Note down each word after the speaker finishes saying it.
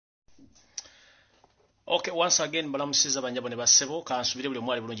Okay, once again balamusiza banyabo ne basebo kansubire buli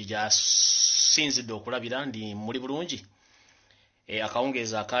mwali bulungi ja sinzidde okulabira ndi muri bulungi.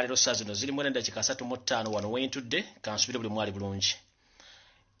 Akawungeza akalero sazino ziri mwenda dakika 3:5 wano wentudde kansubire buli mwali bulungi.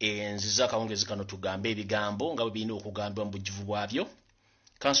 Nziza akawungeza kano tugambe ebigambo nga bwe bino okugambwa mu bujivu bwabyo.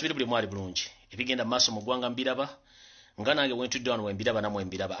 Kansubire buli mwali bulungi. Ebigenda maso mu gwanga mbiraba nga nange wentudde wano wembiraba namwe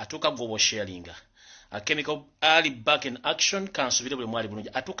mbiraba atuka gobo sharinga. A chemical early back in action kansubire buli mwali bulungi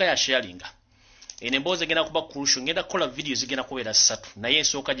atuka ya sharinga. Enemboze genda kuba crucial ngenda kola videos zigenda kubeera 3 naye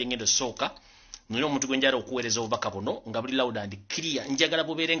ensooka gye ngenda sooka nino omuntu gwe njala okuweereza obubaka buno nga buli loud and clear njagala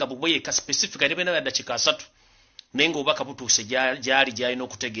bubeere nga bubweyeka specific ate bena dakika 3 naye nga obubaka butuuse gyali gyalina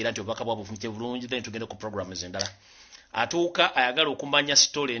okutegeera nti obubaka bwabuvumite bulungi then tugende ku programs endala atuuka ayagala okumanya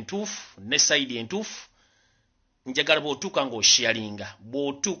story entuufu ne side entuufu njagala bw'otuuka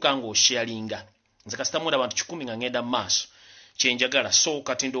ng'osharinga nze kasitamuula abantu 10 nga ngenda mu maaso kyenjagala so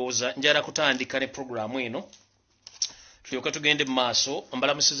kati ndowooza njala kutandika ne programu eno tulyoke tugende mu maaso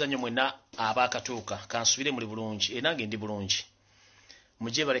mbalamusiza nnyo mwena abaakatuuka kansubire muli bulungi nange ndi bulungi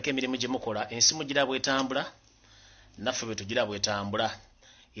mujje baleke emirimu gye mukola ensi mugira bwetambula naffe bwe tugira bwetambula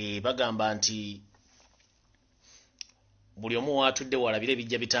bagamba nti buli omu watudde walabire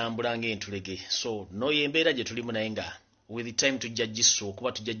bijja bitambula ng'entulege so noyo embeera gye tulimu naye nga with the time tujja gisso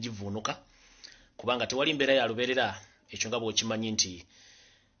okuba tujja givuunuka kubanga tewali mbeera ya lubeerera ekyo nga bw'okimanyi nti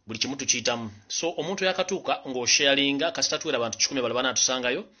buli kimu tukiyitamu so omuntu yakatuuka ng'osharinga kasita tuwera abantu 10 balaba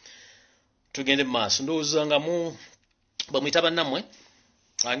natusangayo tugende mu maaso ndowooza nga bamuyita bannammwe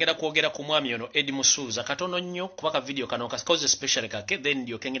angenda kwogera ku mwami ono Eddy Musuuza katono nnyo kubaka video kano kakoze special kake then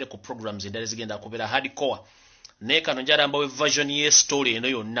yokengere ku programs endala zigenda kubeera hardcore naye kano njala mbawe version ye story eno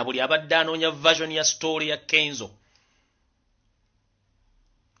yonna buli abadde anoonya version ya story ya Kenzo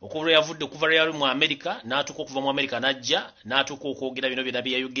okuva yavudde kuva yali mu America n'atuuka okuva mu America najja n'atuuka okwogera bino byonna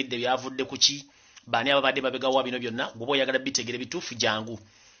byayogedde byavudde ku ki baani ababadde babegawa bino byonna gwe oyagala bitegere bituufu jangu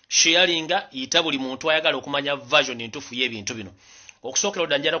sharinga yita buli muntu ayagala okumanya version entuufu y'ebintu bino okusookera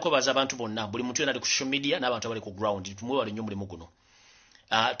odda njala kwebaza abantu bonna buli muntu yonna ali ku social media n'abantu abali ku ground tumwewale nnyo mulimu guno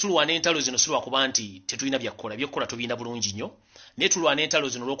tulwana entalo zino si lwakuba nti tetulina byakkola tubiina bulungi nnyo naye tulwana entalo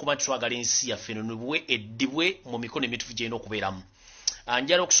zino olw'okuba nti twagala ensi yaffe nonubwe eddibwe mu mikono emituufu gyerina okubeeramu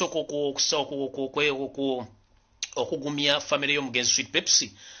njala okusooka okugumya famire y'omugenzi Sweet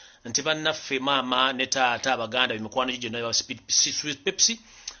Pepsi nti bannaffe maama ne taata abaganda bemikwano gyonna eba Sweet Pepsi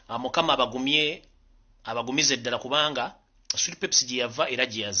mukama abagumize ddala kubanga Sweet Pepsi gye yava era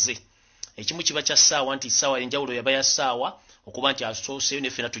gye yazze ekimu kiba kya ssaawa nti ssaawa enjawulo yaba ya ssaawa okuba nti asooseyo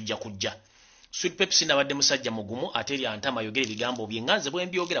neffena tujja kujja Sweet Pepsi nabadde musajja mugumu ate eryantama ayogera ebigambo bye nga nze bwe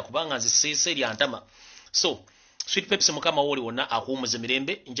mbyogera kubanga nze seese eryantama so Sweet Pepsi mukama woli wonna akuwumuza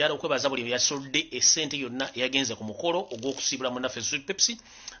mirembe njala okwebaza buli yasolde esente yonna yagenze ku mukolo ogw'okusiibula munnaffe Sweet Pepsi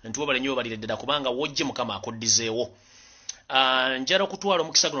ntiwebale nnyo balire ddala kubanga wojje mukama akoddizeewo njala okutwala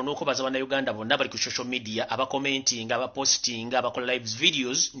omukisa guno n'okwebaza bannayuganda bonna bali ku social media abakomentinga abapostinga abakola lives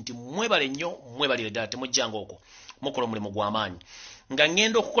videos nti mwebale nnyo mwebalire ddala temujjanga okwo mukola omulimu gw'amaanyi nga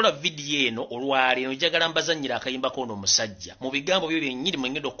ngenda okukola video eno olwali eno njagala mbazannyira akayimba k'ono omusajja mu bigambo byo byennyini mwe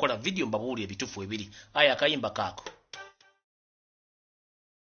ngenda okukola video mbabuulira ebituufu ebiri aya akayimba kaako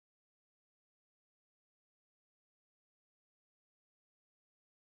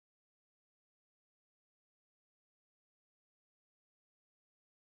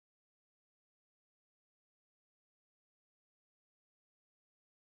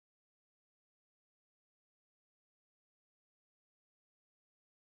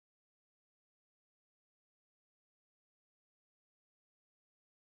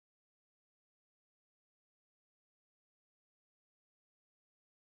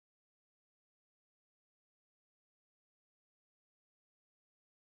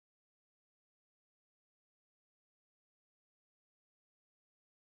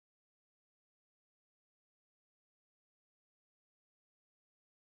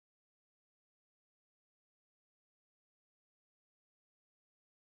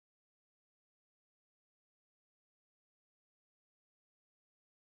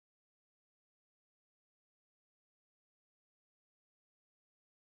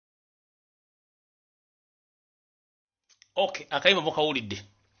Okay, akayimba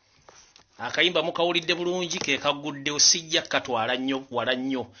mukawulidde bulungi ke kagudde osijja katwala nnyo wala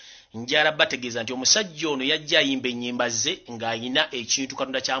nnyo njala bategeeza nti omusajja ono yajja ayimba ennyimba ze ng'ayina ekintu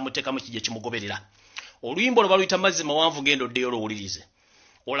Katonda kyamuteekamu kijja kimugoberera oluyimba olwo baluyita mazzi mawanvu genda oddeyo olowulirize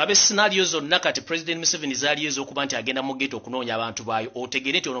olabe scenario zonna kati President Museveni zaaliyo ez'okuba nti agenda mu ghetto okunoonya abantu baayo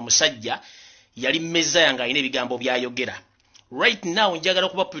otegere nti ono omusajja yali mmeza yange ayina ebigambo byayogera right now njagala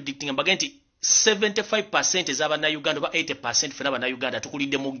okuba predicting mbage nti 75% z'Abannayuganda oba 80% fena Abannayuganda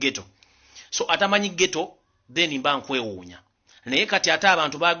tukulidde mu ghetto. So atamanyi ghetto then mba nkwewuunya. Naye kati ate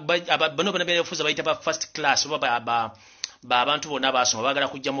abantu bano bana befuza bayita ba first class oba abantu bonna basoma bagala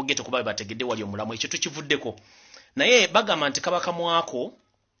kujja mu ghetto kuba bategedde wali omulamu ekyo tukivuddeko. Naye bagamba nti kabaka mwako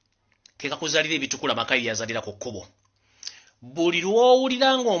ke kakuzalira ebitukula makayi yazalira ku kkubo. Buli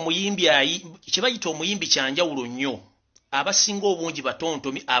lwowulira ng'omuyimbi kye bayita omuyimbi kyanjawulo nnyo. Abasinga obungi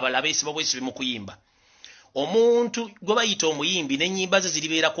batontomi abalala beesiba bwesibi mu kuyimba. Omuntu gwe bayita omuyimbi n'ennyimba ze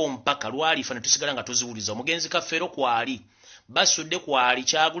ziribeerako mpaka lwalifa ne tusigala nga tuziwuliza. Omugenzi Kafeero kwali, Basudde kwali,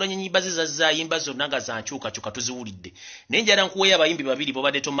 Kyagulanyi ennyimba ze zazzayimba zonna nga zankyukakyuka tuziwulidde. Naye njala nkuweeyo abayimbi babiri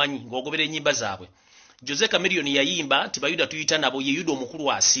bobadde tomanyi ng'ogobera ennyimba zaabwe. Jose Chameleon yayimba nti Bayuda tuyita nabo ye Yuda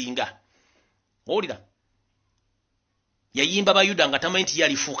omukulu asinga. Owulira? Yayimba Bayuda nga tamanyi nti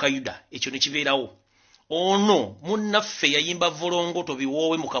yalifuuka Yuda. Ekyo ne kibeerawo. Ono munnaffe yayimba volongoto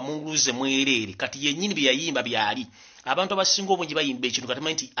biwoowe mu kamunguluze mwereere kati yennyini bye yayimba byali. Abantu abasinga obungi bayimba ekintu kati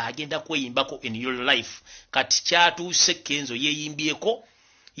tamanyi nti agenda kweyimbako in your life. Kati kyatuuse Kenzo yeeyimbyeko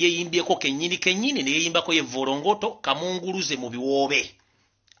kennyini ne yeeyimbako ye volongoto kamunguluze mu biwoobe.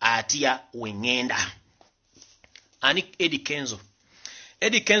 Atya wengenda. Ani Eddy Kenzo.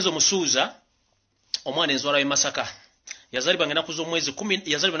 Eddy Kenzo Musuuza omwana enzwala y'e Masaka. Yazalibwa ng'ennaku z'omwezi 10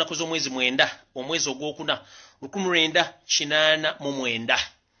 yazalibwa ennaku z'omwezi 9 omwezi ogwokuna 1989.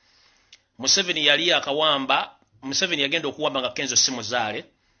 Museveni yali akawamba Museveni yagenda okuwamba nga Kenzo si muzaale.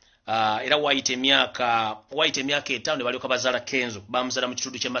 Era wayita emyaka 5 ne balyoka bazaala Kenzo bamuzaala mu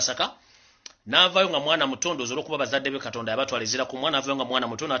kitundu ky'e Masaka. N'avaayo nga mwana mutondo olw'okuba bazadde be Katonda yabatwalizira ku mwana avaayo nga mwana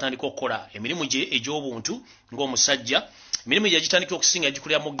mutondo atandika okukola emirimu gye egy'obuntu ng'omusajja. Emirimu gye yagitandika okusinga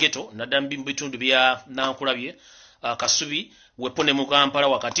yagikulira mu ghetto naddala mu bitundu bya Nankulabye, Kasubi, Wepone mu Kampala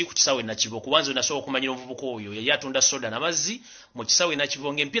wakati ku kisaawe Nakivo. Kubanza nasobola okumanyira omuvubuka oyo yali atunda soda n'amazzi mu kisaawe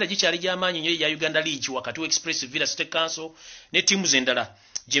Nakivo ng'emipiira gikyali gy'amaanyi nnyo ya Uganda League wakati wa Express Villa State Council ne ttiimu z'endala.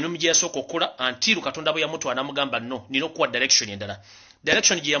 Gy'emimu gye yasooka okukola antiru Katonda bwe yamutwala n'amugamba no nina okuwa direction endala.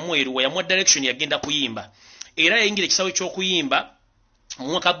 Direction gye yamuweeruwa yamuwa direction yagenda kuyimba. Era yayingira ekisaawe ky'okuyimba mu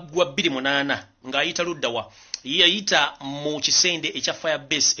mwaka gwa 2008 ng'ayita luddawa. Yayita mu kisende ekya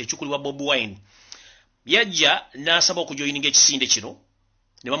Firebase ekikulibwa Bob Wine. Yajja n'asaba okujoyininga ekisinde kino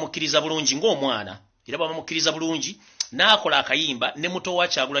ne bamukkiriza bulungi ng'omwana era bamukkiriza bulungi n'akola akayimba ne muto wa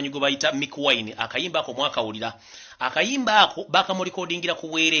Kyagulanyi gwe bayita Mick Wine. Akayimba ako mwakawulira. Akayimba ako bakamulikodingira ku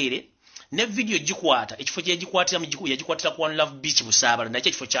bwereere ne video gikwata ekifo kye gikwatira mu yagikwatira ku One Love Beach Busaabala nakyo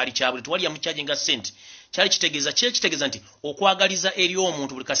ekifo kyali kyabule tewali yamukyajinga sente. Kyali kitegeeza nti okwagaliza eri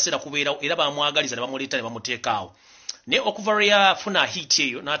omuntu buli kaseera kubeerawo era bamwagaliza ne bamuleeta ne bamuteekaawo. Ne okuva yafuna hit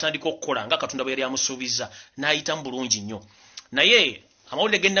eyo n'atandika okukola nga Katonda bwe yali amusuubiza n'ayita mu bulungi nnyo. Naye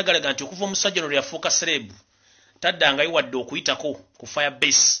amawulire genda galaga nti okuva omusajja ono yafuuka serebu taddangayo wadde okuyitako ku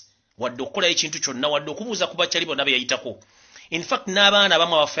Firebase wadde okukola ekintu kyonna wadde okubuuza ku bakyali bonna be yayitako. In fact n'abaana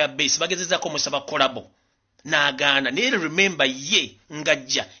abamu aba Firebase bagezezaako omusaba kolabo n'agaana. Naye remember ye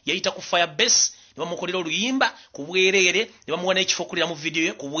ngajja yayita ku Firebase ne bamukolera oluyimba ku bwereere ne bamuwa n'ekifo okulira mu video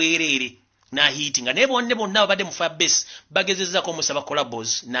ye ku bwereere n'ahiitinga. Naye bonna abadde mu Firebase bagezezaako omusaba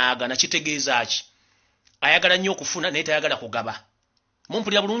collabos n'agaana. Kitegeeza ki? Ayagala nnyo okufuna naye tayagala kugaba.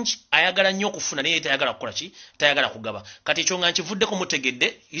 Mumpulira bulungi? Ayagala nnyo okufuna naye tayagala kukola ki? Tayagala kugaba. Kati ekyo nga nkivuddeko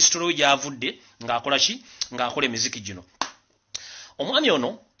mutegedde history gy'avudde ng'akola ki? Ng'akola emiziki gino. Omwami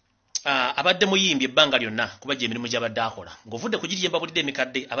ono abadde muyimbi ebbanga lyonna kuba gye emirimu gy'abadde akola. Ng'ovudde ku giri embabulidde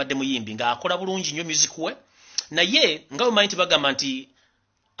emikadde abadde muyimbi ng'akola bulungi nnyo music we. Naye nga bwe manyi nti bagamba nti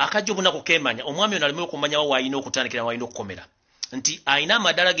akajja obunaku keemanya omwami ono alimu okumanyawo w'alina okutandikira w'alina okukomera. Nti alina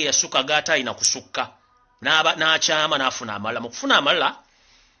amadala ge yasukka g'ate alina kusukka. N'akyama n'afuna amalala. Mu kufuna amalala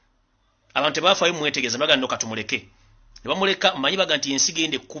abantu tebafaayo mwetegeeza baga nno katumuleke. Ne bamuleka mmanyi baga nti ensi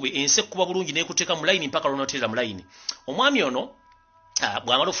genda ekkube. Ensi ekkuba bulungi n'ekuteeka mu layini mpaka lw'onooteera mu layini. Omwami ono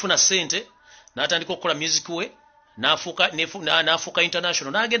bw'amala okufuna ssente n'atandika okukola music we n'afuuka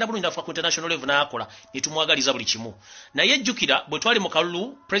international n'agenda bulungi n'afuuka ku international level n'akola ne tumwagaliza buli kimu. Naye jjukira bwe twali mu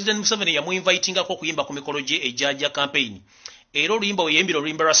kalulu President Museveni yamuinvitingako okuyimba ku mikolo gye ejjajja campaign. Era oluyimba we yembira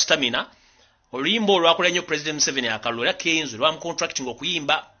oluyimba lwa Stamina. Oluyimba olwakola nnyo President Museveni akalulu era Kenzo lwamucontracting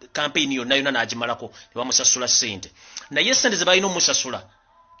okuyimba campaign yonna n'agimalako ne bamusasula ssente. Naye ssente ze balina omusasula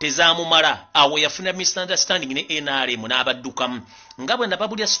tezaamumala. Awo yafuna misunderstanding ne NRM n'abaddukamu. Nga bwe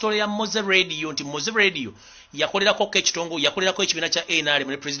nababulya story ya Moze Radio nti Moze Radio yakolerako ekibiina kya NRM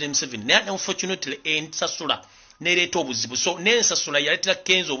ne President Museveni. Naye unfortunately ensasula n'ereeta obuzibu. So n'ensasula yaleetera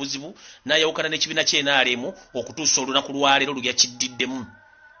Kenzo obuzibu n'ayawukana n'ekibiina kya NRM okutuusa olunaku lwaleero lwe yakiddiddemu.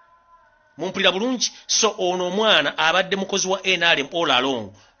 Mumpulira bulungi? So ono omwana abadde mukozi wa NRM all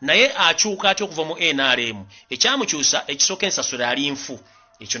along. Naye akyuka atya okuva mu NRM. Ekyamukyusa ekisooka ensasula yali nfu.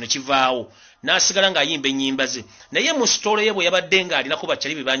 ekyo ne kivaawo n'asigala ng'ayimba ennyimba ze naye mu sitole ye bwe yabadde ng'alinako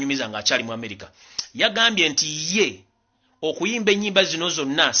bakyali be banyumiza ng'akyali mu Amerika yagambye nti ye okuyimba ennyimba zino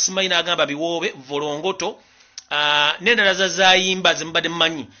zonna simanyi n'agamba biwoobe volongoto n'endala zaayimba ze mubadde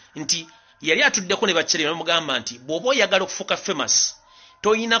mmanyi nti yali atuddeko ne bakyali bamugamba nti bw'oba oyagala okufuuka famous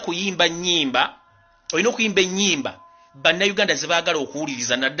toyina kuyimba nnyimba olina okuyimba ennyimba bannayuganda ze baagala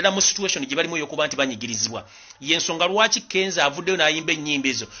okuwuliriza naddala mu situation gye balimu ey'okuba nti banyigirizibwa y'ensonga lwaki Kenzo avuddeyo n'ayimba ennyimba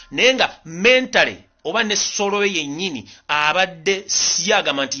ezo naye nga mentale oba ne solo ye yennyini abadde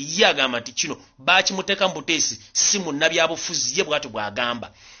yagamba nti kino baakimuteeka mu buteesi si munnabyabufuzi ye bw'atyo bw'agamba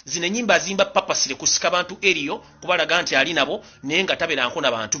zino ennyimba azimba papasire kusika bantu eriyo kubalaga nti ali nabo naye nga tabeeranko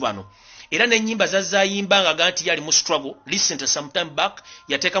na bantu bano era n'ennyimba zazzayimba nga nti yali mu struggle recent sometime back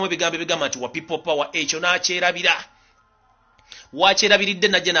yateekamu ebigambo ebigamba nti wa people power ekyo n'akyerabira wakyerabiridde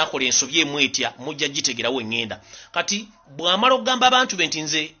najja n'akola ensobi emu etya mujja gitegerawo eŋŋenda kati bw'amala okugamba abantu be nti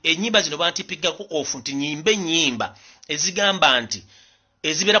nze ennyimba zino bantipiggako ofu nti nyimba ennyimba ezigamba nti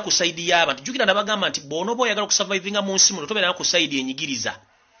ezibeera ku sayidi y'abantu jjukira nabagamba nti bw'onooba oyagala okusurvivinga mu nsi muno tobeera ku sayidi enyigiriza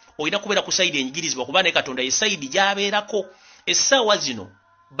olina kubeera ku sayidi enyigirizibwa kuba naye Katonda ye sayidi gy'abeerako essaawa zino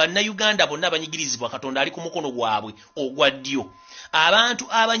bannayuganda bonna abanyigirizibwa Katonda ali ku mukono gwabwe ogwa ddyo abantu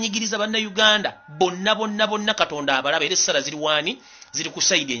abanyigiriza bannayuganda bonna Katonda abalaba era essala ziri waani ziri ku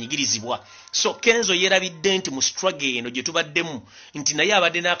sayidi enyigirizibwa so Kenzo yeerabidde nti mu struggle eno gye tubaddemu nti naye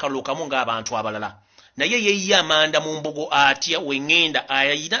abadde n'akalulu kamu ng'abantu abalala naye yeeyiye amanda mu mbugo atya wengenda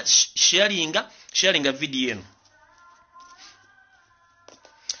ayina sharinga video eno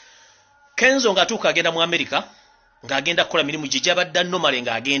Kenzo ng'atuuka agenda mu Amerika ng'agenda kukola mirimu gye gy'abadde anomale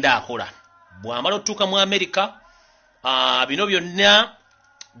ng'agenda akola bw'amala otuuka mu Amerika bino byonna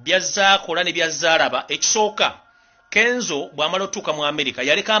byazaakola ne byazaalaba ekisooka Kenzo bw'amala otuuka mu Amerika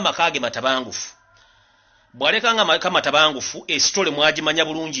yaleka amaka ge matabangufu bw'alekanga amaka matabangufu esitole mwagimanya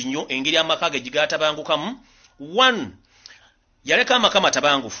bulungi nnyo engeri amaka ge gigatabangukamu yaleka amaka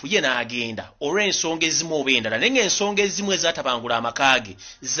matabangufu ye n'agenda olw'ensonga ezimu oba endala naye ng'ensonga ezimu ezatabangula amaka ge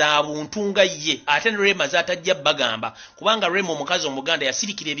za buntu nga ye ate ne Rema zaatajja bagamba kubanga Rema omukazi omuganda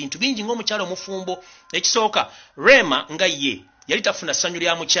yasirikira ebintu bingi ng'omukyalo omufumbo ekisooka Rema nga ye yali tafuna ssanyu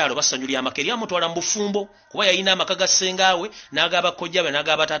lya mukyalo bassanyu lya maka eryamutwala mu bufumbo kuba yalina amaka ga ssengaawe n'agaba kojjabe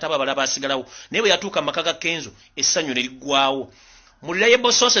n'agaba taata babala baasigalawo naye bwe yatuuka mu maka ga Kenzo essanyu ne liggwawo mu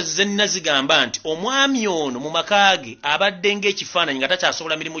reliable sources zenna zigamba nti omwami ono mu maka ge abadde ng'ekifaananyi nga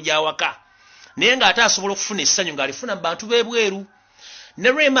takyasobola mirimu gy'awaka naye ng'ate asobola okufuna essanyu ng'alifuna mu bantu b'ebweru ne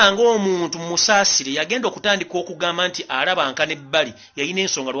Rema ng'omuntu mu musaasire yagenda okutandika okugamba nti alaba nkana ebbali yalina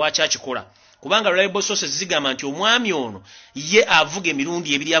ensonga lwaki akikola kubanga reliable sources zigamba nti omwami ono ye avuga emirundi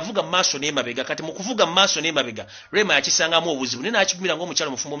ebiri avuga mu maaso n'emabega kati mu kuvuga mu maaso n'emabega Rema yakisangamu obuzibu naye n'akigumira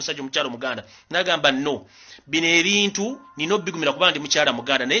ng'omukyalo mufumbo omusajja omukyalo muganda n'agamba no bino ebintu nina obbigumira kuba ndi mukyala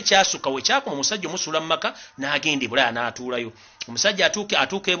muganda naye kyasukka we kyakoma omusajja omusuula mu maka n'agenda ebulaya n'atuulayo omusajja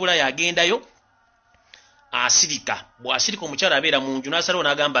atuuka ebulaya agendayo asirika bw'asirika omukyala abeera mu nju n'asalawo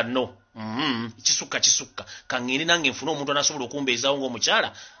n'agamba no kisukka kaŋŋende nange nfune omuntu anasobola okumbeezaawo ng'omukyala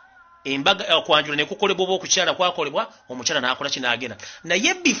embaga kwanjula ne kukolebwa oba okukyala kwakolebwa omukyala n'akola kinaagenda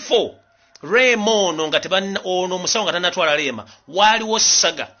naye before Rema ono nga ono omusawo nga tannatwala Rema waaliwo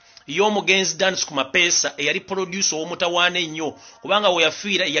saga y'omugenzi dance ku mapeesa eyali producer ow'omutawaana ennyo kubanga we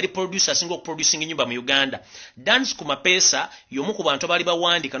yafiira yali producer asinga okuproducing ennyumba mu Uganda dance ku mapeesa y'omu ku bantu abaali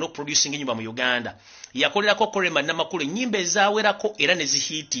bawandiika n'okuproducing ennyumba mu Uganda yakolerako Rema Namakulu ennyimba ezaawerako era ne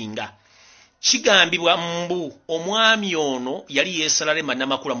zihiitinga kigambibwa mbu omwami ono yali yeesala Rema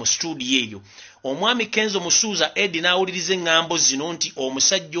Namakula mu studio eyo omwami Kenzo Musuuza Eddy n'awuliriza eŋŋambo zino nti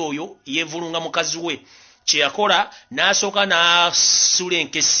omusajja oyo yeevulunga mukazi we kyeyakola n'asooka n'asula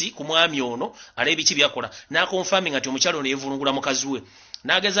enkesi ku mwami ono alaba biki byakola n'akonfaminga nti omukyalo ono yeevulungula mukazi we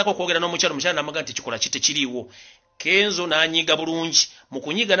n'agezaako okwogera n'omukyalo omukyalo n'amagamba nti kikola kitekiriiwo Kenzo n'anyiga bulungi mu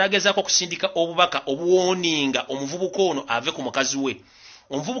kunyiga n'agezaako okusindika obubaka obuwooninga omuvubuka ono ave ku mukazi we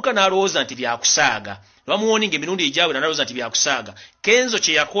omuvubuka n'alowooza nti byakusaaga bamuwooninga emirundi egyawera n'alowooza nti byakusaaga Kenzo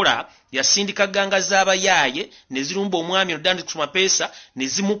kye yakola yasindika ganga z'abayaaye ne zirumba omwami ono dandi ku mapeesa ne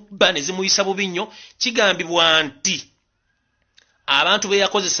zimubba ne zimuyisa bubi nnyo kigambibwa nti abantu be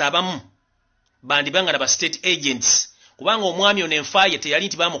yakozesa abamu bandibanga naba state agents kubanga omwami ono enfa ye teyali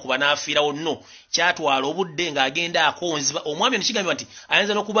nti baamukuba n'afiirawo nno kyatwala obudde ng'agenda akonziba omwami ono kigambibwa nti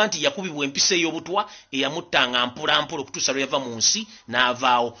ayinza n'okuba nti yakubibwa empisa ey'obutwa eyamuttanga mpulampola okutuusa lwe yava mu nsi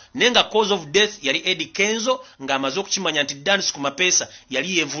n'avaawo naye nga cause of death yali Eddy Kenzo ng'amaze okukimanya nti dance ku mapeesa yali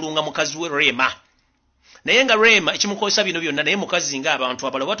yeevulunga mukazi we Rema naye nga Rema ekimukozesa bino byonna naye mukazi ng'abantu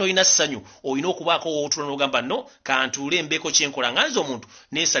abalala oba tolina ssanyu olina okubaako wootula n'ogamba no kantuule embeeko kyenkola nga nze omuntu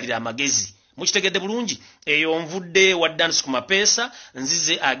neesalira amagezi mukitegedde bulungi eyo nvudde wa dance ku mapeesa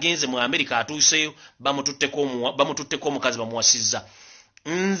nzize agenze mu America atuuseyo bamututteko omukazi bamuwasizza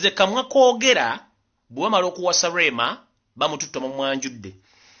nze kamwa koogera bwe wamala okuwasa Rema bamututta mu mwanjudde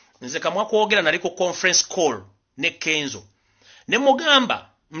nze kamwa koogera nali ku conference call ne Kenzo ne mugamba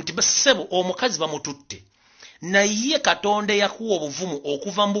nti basebo omukazi bamututte naye Katonda yakuwa obuvumu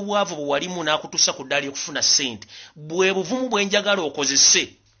okuva mu bwavu bwe walimu n'akutuusa ku ddaali okufuna ssente bwe buvumu bwenjagala okozese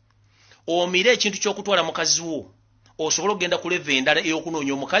omire ekintu ky'okutwala mukazi wo osobola okugenda ku level endala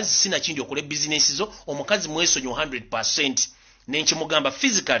ey'okunoonya omukazi sina kindi okole bizinesi zo omukazi mwesonyo 100% nenkimugamba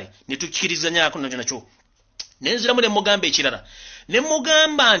physically ne tukikirizanyaako nakyo nenziramu ne mugamba ekirala ne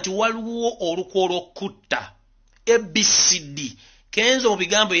mugamba nti waliwo olukoola okutta ABCD Kenzo mu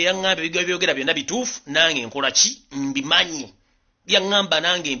bigambo yaŋŋamba ebigambo byogera byonna bituufu nange nkola ki mbimanyi yaŋŋamba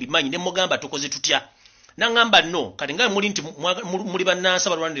nange mbimanyi ne mugamba tukoze tutya naŋŋamba no kati nga muli nti muli bannansi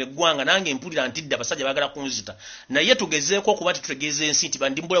abalwanira eggwanga nange mpulira ntidde abasajja baagala kunzita naye tugezeeko okuba tutegeeza ensi nti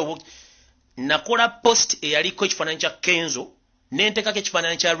bandimbula nakola post eyaliko ekifaananyi kya Kenzo nentekako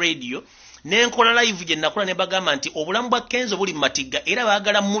ekifaananyi kya radio nenkola live gye nakola ne bagamba nti obulamu bwa Kenzo buli matigga era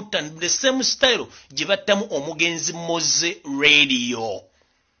baagala mutta the same style gye battamu omugenzi Moze radio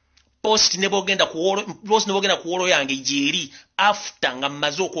post ne bogenda ku wolo yange gyeri after nga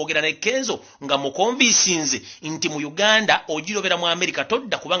mmaze okwogera ne Kenzo nga mukonvinsinze nti mu Uganda ogirobera mu America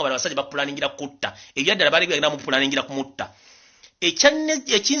todda kubanga bali basajja bakupulaningira kutta ebyaddala bali bagenda mupulaningira kumutta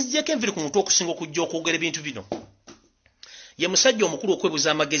ekinzijeko enviri ku muntu okusinga okujja okwogera ebintu bino ye musajja omukulu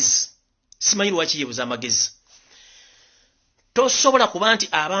okwebuza amagezi simanyi lwaki yebuza amagezi tosobola kuba nti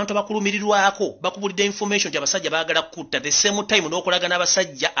abantu abakulumirirwako bakubulidde information nti abasajja baagala kutta the same time n'okolaga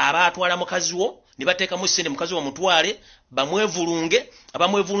n'abasajja abaatwala mukazi wo ne bateekamu ssente mukazi wo mutwale bamwevulunge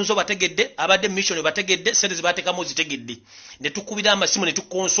abamwevulunze bategedde abadde mission bategedde ssente ze baateekamu zitegedde ne tukubira amasimu ne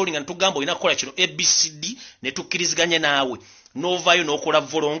tukonsolinga ne tugamba olina kukola kino ABCD ne tukkiriziganya naawe novaayo n'okola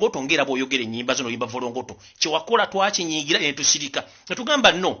volongoto ngera bw'oyogera ennyimba zo n'oyimba volongoto kyewakola twakinyiigira ne tusirika ne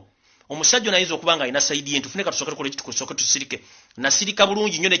tugamba no omusajja nayinza okubanga alina saidi yentu funeka tusooke tukole kitusooke tusirike nasirika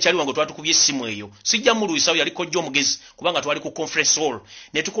bulungi nnyo nekyali wange twatukubye essimu eyo sijja muluyisawo yali kojja omugezi kubanga twali ku conference hall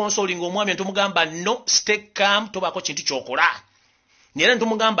ne tukonsolinga omwami netumugamba no stay calm tobaako kintu kyokola nera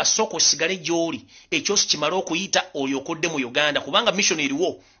netumugamba soko sigale gy'oli ekyosi kimale okuyita olyokodde mu Uganda kubanga mission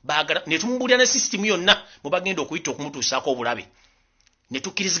eriwo baagala ne tumubulira ne system yonna mwe bagenda okuyita okumutuusaako obulabe ne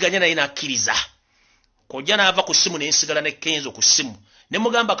tukkiriziganya naye n'akkiriza kojja n'ava ku ssimu nensigala ne Kenzo ku ssimu ne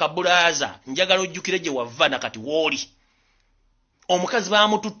mugamba kabulaza njagala ojjukire gye wava nakati wooli omukazi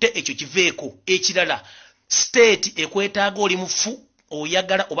baamututte ekyo kiveeko ekirala state ekwetaaga oli mufu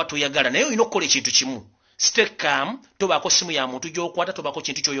oyagala oba toyagala naye olina okukola ekintu kimu stay calm tobaako simu ya muntu gy'okwata tobaako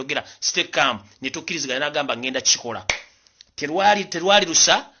kintu ky'oyogera stay calm ne tukkiriziganya n'agamba ngenda kikola terwali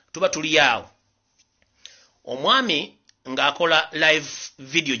lusa tuba tuli awo omwami ng'akola live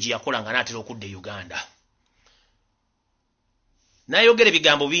video gye yakola nga n'atera okudda e Uganda nayogera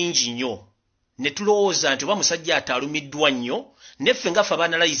ebigambo bingi nnyo ne tulowooza nti oba musajja atalumiddwa nnyo neffe ngaffe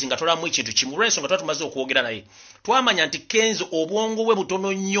abanalayizi nga tolamu ekintu kimu lwensonga tuba tumaze okwogera naye twamanya nti Kenzo obwongo bwe butono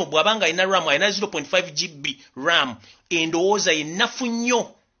nnyo bw'abanga alina ram alina 0.5 GB ram endowooza yennafu nnyo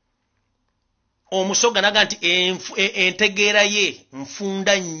omusoga naga nti entegeera ye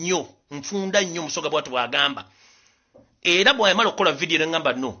nfunda nnyo omusoga bwatu bwagamba era bw'ayamala okukola video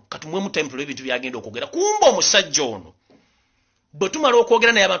neŋŋamba no katumwemu time tulebe ebintu byagenda okwogera kumba omusajja ono bwe tumala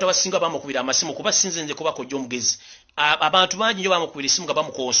okwogera naye abantu abasinga bamukubira amasimu kuba sinze nze kuba kojja omugezi abantu bangi nnyo bamukubira essimu nga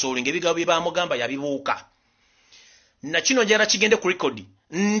bamukonsolinga ebigambo bye bamugamba yabibuuka nakino njagala kigende ku rekodi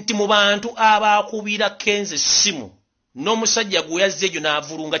nti mu bantu abakubira Kenzo essimu n'omusajja gwe yazze egyo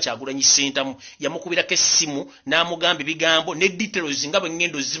n'avulunga Kyagulanyi Ssentamu yamukubirako essimu n'amugamba ebigambo ne details nga bwe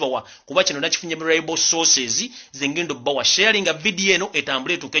ngendo zibawa kuba kino nakifunye mu reliable sources ze ngendo bawa sharinga video eno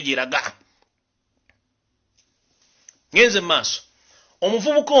etambule etuuke gyeraga ngenze maaso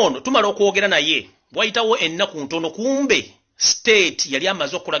omuvubuka ono tumala okwogera naye wayitawo ennaku ntono kumbe state yali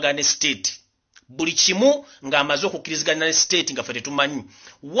amaze okulagana ne state buli kimu ng'amaze okukkiriziganya ne state nga ffe tetumanyi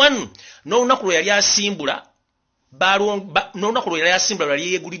one n'olunaku lwe yali asimbula yali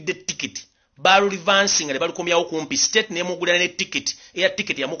yeegulidde tikiti balulivansi nga ne balukomyawo kumpi state neemugulira ne tikiti eya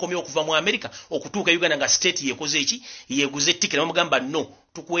tikiti yamukomya okuva mu America okutuuka Uganda nga state yeekoze eki yeeguze tikiti bamugamba no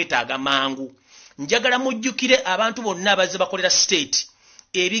tukwetaaga mangu njagala mujjukire abantu bonna abazze bakolera state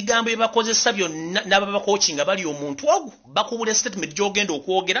ebigambo bye bakozesa byonna n'ababa coaching bali omuntu ogu bakubula statement gy'ogenda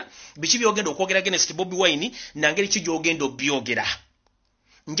okwogera biki by'ogenda okwogera against Bobi Wine nangeri ki gy'ogenda obyogera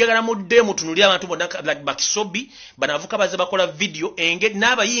njagala mudde mutunulira abantu bonna like Bakisobi banavuka bazze bakola video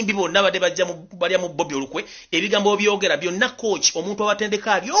n'abayimbi bonna badde bajja balya mu Bobi Olukwe ebigambo byogera byonna coach omuntu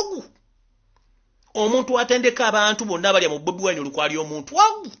abatendeka ali ogu omuntu atendeka abantu bonna abali mu Bobi Wine olukwali omuntu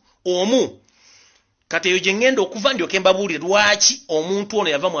omu kati eyo gye ngenda okuva ndyoke mbabuulire lwaki omuntu ono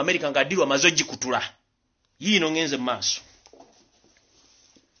yava mu America ng'addirwa amazogi kutula yiino ngenze mu maaso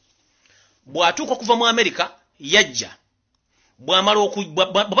bw'atuuka okuva mu America yajja bw'amala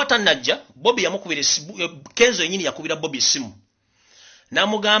bw'aba tannajja Bobi yamukubira Kenzo yennyini yakubira Bobi essimu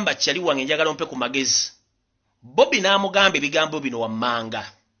n'amugamba kyali wange njagala ompe ku magezi Bobi n'amugamba ebigambo bino wammanga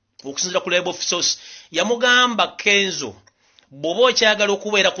okusinziira ku Label of Source yamugamba Kenzo bw'oba okyagala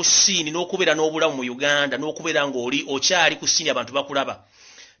okubeera ku ssiini n'okubeera n'obulamu mu Uganda n'okubeera ng'oli okyali ku ssiini abantu bakulaba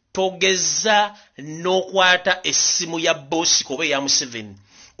togeza n'okwata essimu ya Bosco oba eya Museveni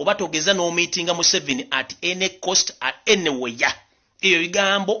oba togeza n'omiitinga Museveni at any cost at anywhere eyo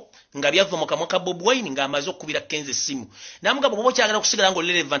bigambo nga byava mu kamwa ka Bobi Wine ng'amaze okukubira Kenzo essimu n'amugamba bw'oba okyagala kusigala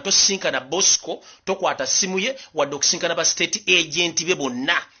ng'oli relevant tosisinkana Bosco tokwata ssimu ye wadde okusinkana ba state agent be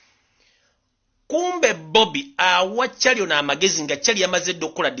bonna kumbe Bobi awa Kyalyo n'amagezi nga Kyalyo yamaze dde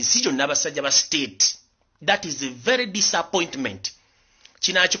okukola decision n'abasajja ba state. That is a very disappointment.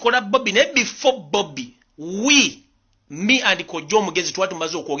 Kino akikola Bobi ne before Bobi me and Kojo omugezi twali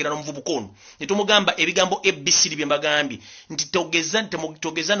tumaze okwogera n'omuvubuka ono ne tumugamba ebigambo ABCD bye mbagambye nti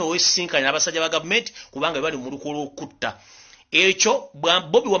togeza n'owesinkanya n'abasajja ba gavumenti kubanga bali mu lukolo okutta ekyo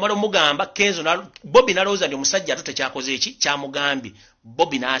Bobi wamala omugamba Kenzo Bobi n'alowooza nti omusajja ate tekyakoze eki kyamugambye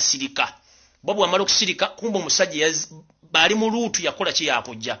Bobi n'asirika Bobi wamala okusirika kumbe omusajja bali mu luutu yakola ki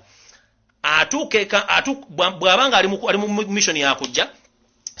yakujja bw'abanga ali mu mission yakujja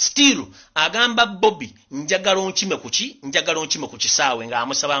still agamba Bobi njagala onkime ku kisaawe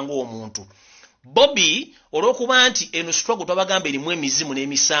ng'amusaba ng'omuntu Bobi olw'okuba nti eno struggle twabagamba erimu emizimu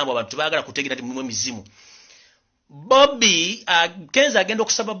n'emisambo abantu tebaagala kutegeera nti mulimu emizimu Bobi Kenzo agenda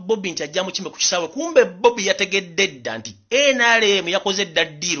okusaba Bobi nti ajja mukime ku kisaawe kumbe Bobi yategedde dda nti NRM yakoze dda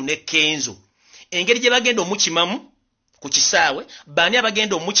ddiiru ne Kenzo engeri gye bagenda omukimamu ku kisaawe baani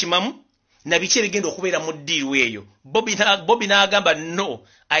abagenda omukimamu na biki ebigenda okubeera mu ddiiru eyo Bobi n'agamba no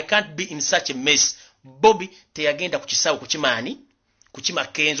I can't be in such a mess Bobi teyagenda ku kisaawe kukima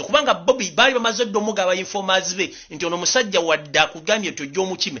Kenzo kubanga Bobi baali bamaze dde omugaba informers be nti ono musajja wadde akugambye nti ojja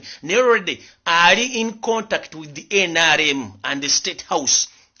omukime naye already ali in contact with the NRM and the State House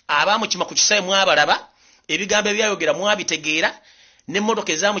abaamukima ku kisaawe mwabalaba ebigambo ebyayogera mwabitegeera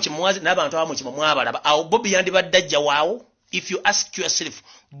n'emmotoka ezamukima n'abantu abamukima mwabalaba awo Bobi yandibadde ajja waawo. If you ask yourself,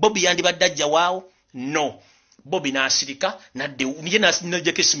 Bobi yandibadde ajja waawo? No. Bobi n'asirika nadde niye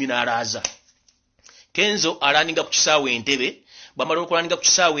n'ajjako essimu n'alaaza. Kenzo alaninga ku kisaawe Entebbe, bamala okulaninga ku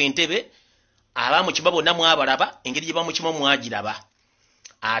kisaawe Entebbe, abamukima bonna mwabalaba, engeri gye bamukima mwagiraba.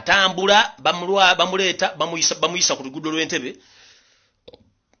 Atambula bamuleeta bamuyisa ku luguudo lw'Entebbe,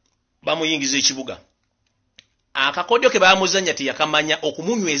 bamuyingiza ekibuga. Akakodyo ke baamuzannya teyakamanya,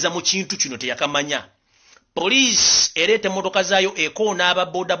 okumunyweza mu kintu kino teyakamanya. Police erete motoka zaayo ekoona aba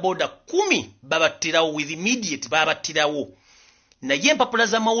boda 10 babattirawo with immediate babattirawo naye empapula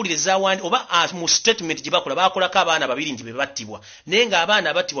z'amawulire zawandi oba mu statement gye bakolako abaana babiri nti bebattibwa naye nga abaana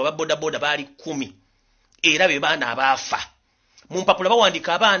abattibwa ba boda baali 10 era be baana abaafa mu mpapula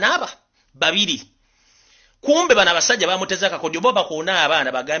bawandiika abaana aba babiri kumbe bana abasajja bamuteza akakodyo bo bakoona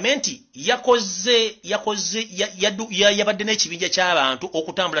abaana bagambe nti yabadde n'ekibinja ky'abantu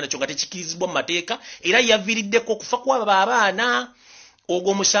okutambula nakyo nga tekikirizibwa mu mateeka era yaviiriddeko okufa kw'abo abaana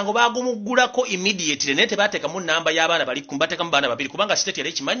ogwo omusango baagumuggulako immediately naye tebateekamu nnamba y'abaana bali bateekamu baana babiri kubanga state yali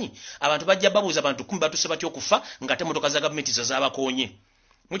ekimanyi abantu bajja babuuza abantu 10 batuse batya okufa nga te motoka za gavumenti zo zaabakoonye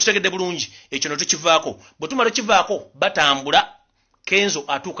mukitegedde bulungi ekyo no tukivaako bwe tumala okivaako batambula Kenzo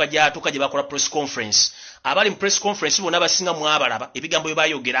atuuka gye bakola press conference abali mu press conference bonna basinga mwabalaba ebigambo bye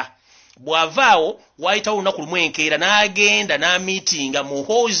bayogera bw'avaawo wayitawo olunaku lumu enkeera n'agenda n'amiitinga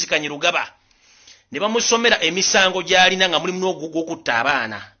Muhoozi Kanyerugaba ne bamusomera emisango gy'alina nga mulimu n'ogw'okutta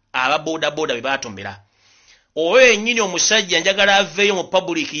abaana aba boda be baatombera oyo yennyini omusajja njagala aveeyo mu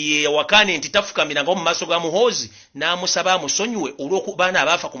public ye wakaane nti tafukamiranga mu maaso ga Muhoozi n'amusaba amusonyiwe olw'okubaana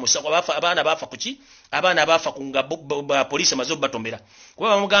abaafa ku musango abaana abaafa ku nga poliisi amaze obbatombera kuba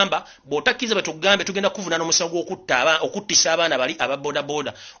bamugamba bw'otakkiza betugambe tugenda kuvunaana omusango okuttisa abaana bali aba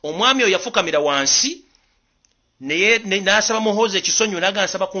boda omwami oyo yafukamira wansi naye n'asaba Muhoozi ekisonyiwe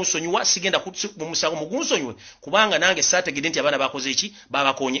n'agamba nsaba kunsonyiwa sigenda mu musango mugunsonyiwe kubanga nange saategedde nti abaana bakoze eki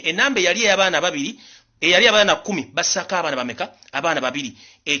babakoonye enamba eyali ey'abaana babiri eyali abaana 10 basaka abaana bameka abaana babiri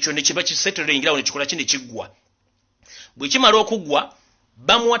ekyo ne kiba kisettling ne kikola kindi kiggwa bwe kimala okuggwa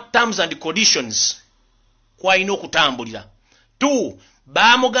bamuwa terms and conditions kwalina okutambulira 2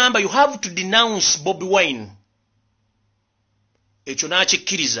 baamugamba you have to denounce Bobi Wine ekyo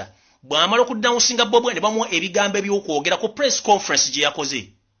n'akikkiriza bw'amala okudenouncinga Bobi Wine ne bamuwa ebigambo eby'okwogera ku press conference gye yakoze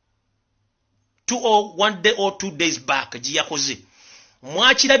one day or 2 days back giyakoze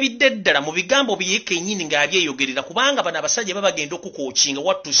mwakirabidde ddala mu bigambo byeke nyini nga abyeyogerera kubanga bana abasajja babagenda okukoochinga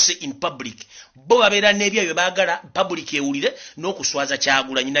what to say in public bo babeera n'ebyo bye baagala public ewulire n'okuswaza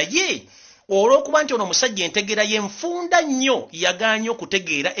Kyagulanyi naye olw'okuba nti ono musajja entegeera y'enfunda nnyo yagaanye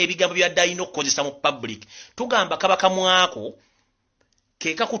okutegeera ebigambo by'adde alina okukozesa mu public tugamba kabaka mwako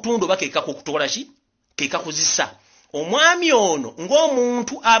keeka kutundu oba keeka kukutola ki keeka kuzisa omwami ono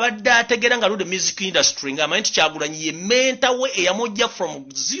ng'omuntu abadde ategeera nga the music industry ng'amanyi nti Kyagulanyi ye menta we eyamujja from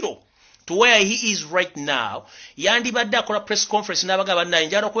zero to where he is right now yandibadde akola press conference n'abagaba naye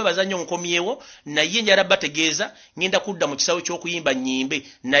njala okwebaza nnyo nkomyewo naye njala bategeeza ngenda kudda mu kisawo ky'okuyimba nnyimbe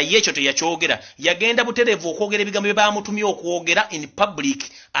naye ekyo teyakyogera yagenda butereevu okwogera ebigambo bye baamutumye okwogera in public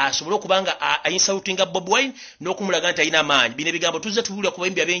asobole okubanga ayinsalutinga Bobi Wine n'okumulaga nti alina amaanyi bino ebigambo tuzze tubiwulira ku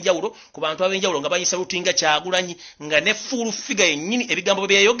bayimbi ab'enjawulo ku bantu ab'enjawulo nga bayinsalutinga Kyagulanyi nga ne full figure yennyini ebigambo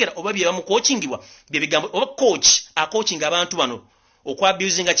bye yayogera oba bye bamukookingibwa bye bigambo oba coach akookinga abantu bano okwa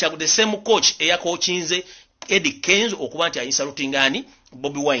abusing the same coach eya coachinze Eddy Kenzo okuba nti ayinsalutingani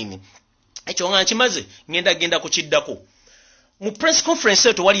Bobi Wine ekyo nga nkimaze ngenda kukiddako mu press conference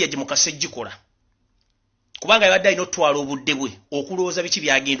eto wali yaje mukase gikola kubanga yabadde alina otwala obudde bwe okulooza biki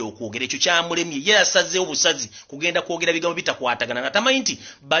byagenda okwogera ekyo kyamulemye ye yasazeewo busazi kugenda kwogera bigambo bitakwatagana nga tamanyi nti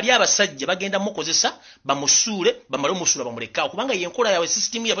bali abasajja bagenda mukozesa bamusuule bamale omusuula bamulekaawo kubanga yenkola yawe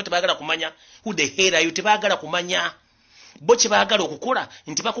system yabwe tebaagala kumanya who the hell are you tebaagala kumanya bo kye baagala okukola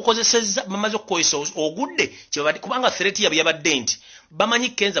nti bakukozesezza bamaze okukozesa ogudde kubanga threat yabwe yabadde nti bamanyi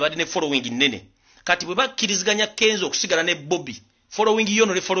Kenzo badde ne following nnene kati bwe bakkiriziganya Kenzo okusigala ne Bobby following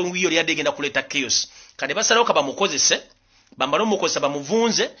yono ne following yo yadde egenda kuleeta chaos kati basalawo bamukozese bambalo mukozesa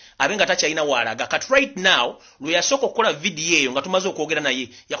bamuvunze abenga takyalina waalaga kati right now lwe yasooka okukola video eyo nga tumaze okwogera naye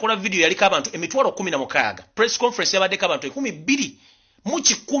yakola video yaliko abantu emitwalo 16 press conference yabaddeko abantu 12 mu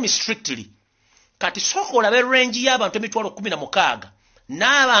 10 strictly kati soko olabe range y'abantu emitwalo 16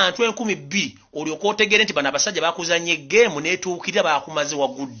 n'abantu 12 olyoka otegere nti bana abasajja bakuzanye game netuukirira bakumaze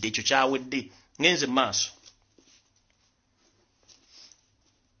wagudde ekyo kyawedde ngenze maaso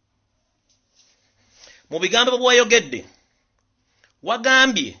mu bigambo bw'ayogedde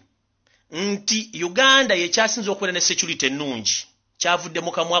wagambye nti Uganda yekyasinze okubeera ne security ennungi kyavudde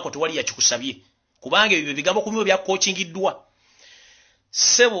mu kamwako tewali yakikusabye kubanga ebyo bigambo kumwe byakoochingiddwa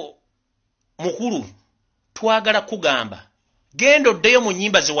sebo mukulu twagala kugamba gendo ddeyo mu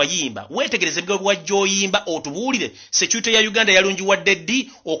nnyimba ze wayimba wetegereze ebigambo bwajjoyimba otubuulire security ya Uganda yalungiwadde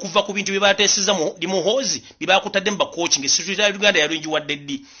ddi okuva ku bintu bye baateeseza mu limuhoozi bye baakutadde mu bacoaching security ya Uganda yalungiwadde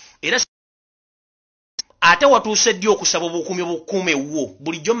ddi era ate watuuse ddi okusaba obukuumi wo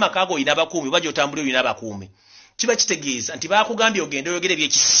bulijjo mu maka go oyina abakuumi oba gy'otambulira oyina abakuumi kiba kitegeeza nti baakugambye ogende oyogere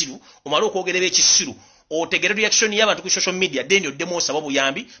ebyekisiru omale okwogera ebyekisiru otegere reaction y'abantu ku social media deni oddemu osaba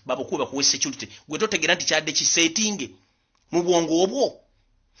obuyambi babukuba kuwe security gwe totegera nti kyadde kisetinge mu bwongo obwo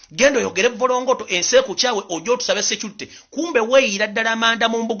gendo yogere bolongoto enseku kyawe ojo tusabe security kumbe weeyira ddala amanda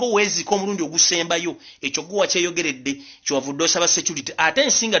mu mbugo weeziko omulundi ogusembayo ekyo gwa kyeyogeredde kyovudde osaba security ate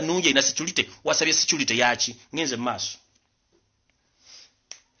ensinga nnungi ina security wasabye security yaki ngenze maaso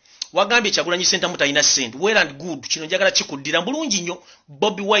wagambye Kyagulanyi Center talina sente well and good kino njagala kikuddira bulungi nnyo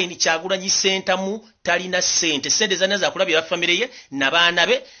Bobi Wine Kyagulanyi Center talina sente zana za kulabira family ye n'abaana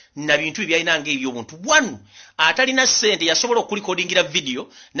be na bintu byalina ng'ebyobuntu bwanu atalina sente yasobola okulikodingira video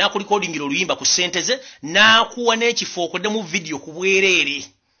n'akulikodingira oluyimba ku sente ze n'akuwa n'ekifo okodde mu video ku bwereere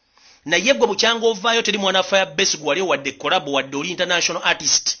naye gwe bukyanga ovaayo teri mwana fire base gwali wadde collab wadde oli international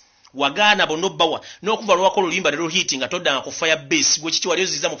artist wagana bonobawa n'okuva lwako oluyimba lero hit nga toddanga ku fire base gwe kiki wali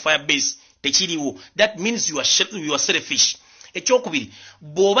oziza mu fire base tekiriwo that means you are selfish ekyokubiri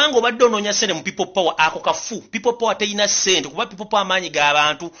bw'obanga obadde onoonya sente mu people power ako kafu people power teyina sente kuba people power amaanyi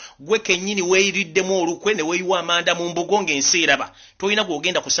g'abantu gwe kennyini weeyiriddemu olukwe ne weeyiwa amanda mu mbugo ng'ensi eraba tolina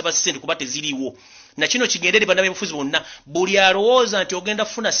gw'ogenda kusaba sente kuba teziriwo na kino kigendere bana b'ebufuzi bonna buli alowooza nti ogenda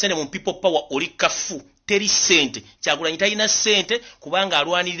kufuna sente mu people power oli kafu teri sente Kyagulanyi talina sente kubanga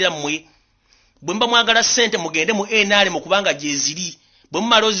alwanirira mmwe bwe mba mwagala sente mugende mu NRM kubanga gyeziri bwe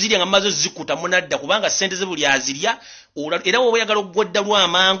mumala ozirya nga mumaze zikuta munadda kubanga sente ze buli azirya era wowe oyagala okugwadda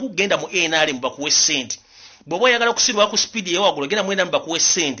lw'amangu genda mu NRM bakuwe sente bw'oba oyagala okusirwa ku speed y'ewagulu genda mu NRM bakuwe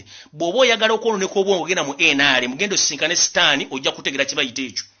sente bw'oba oyagala okwononeka obwongo genda mu NRM genda osisinkane sitaani ojja kutegera kibayita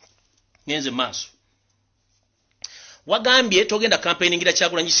ekyo ngenze maaso wagambye togenda campaigningira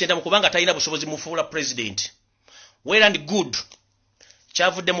Kyagulanyi Center kubanga talina busobozi mufuula president well and good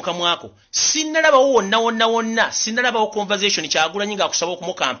kyavudde mu kamwako sinnalabawo wonna sinnalabawo conversation Kyagulanyi ng'akusaba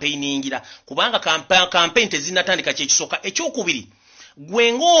okumu campaigningira kubanga campaign tezinnatandika kyekisooka ekyokubiri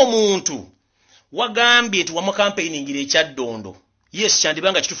gwe ng'omuntu wagambye nti wamu campaigningira ekyaddondo yes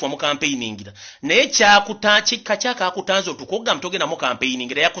chandibanga kitufu mu campaigningira naye kyaka akutanzo tukoga mtogenda mu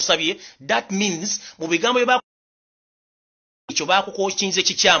campaigningira yakusabye that means mu bigambo byo ekyo bakukokinze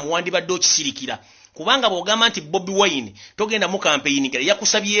kikyamu wandibadde okisirikira kubanga bwogamba nti Bobi Wine togenda mu campaigningira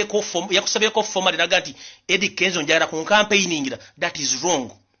yakusabyeko formal naga nti Eddy Kenzo njagala ku campaigningira that is wrong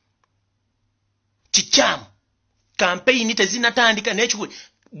kikyamu campaign tezinatandika n'ekyo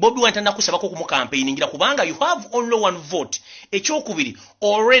Bobi Wine tanakusabako ku campaigningira kubanga you have only one vote ekyokubiri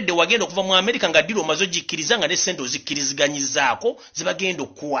already wagenda okuva mu America nga dilo mazo jikiriza nga ne sente ozikkirizganyizaako zibagenda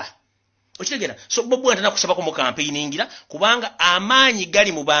okuwa okitegera so Bobi Wine tanakusabako mu campaigningira kubanga amaanyi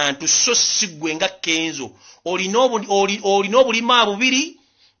gali mu bantu so sigwe nga Kenzo olina obulima bubiri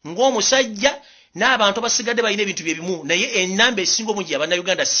ng'omusajja n'abantu abasigadde balina ebintu bye bimu naye ennamba esinga obungi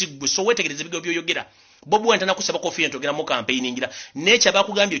y'Abannayuganda sigwe so wetegereze bigo byoyogera Bobi Wine tanakusabako ofina togera mu campaigningira n'ekyo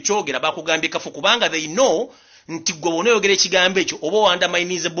bakugambye kyogera bakugambye kafu kubanga they know nti gwe bonayogera ekigambo ekyo oba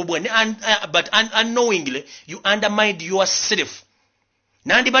undermine Bobi Wine but unknowingly you undermine yourself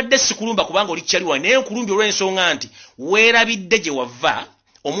nandibadde sikulumba kubanga oli kyali wane nkulumbi olw'ensonga nti weerabidde gye wava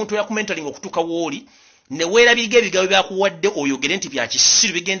omuntu yakumentaling okutuuka wooli ne weerabirga ebigabo byakuwadde oyogere nti bya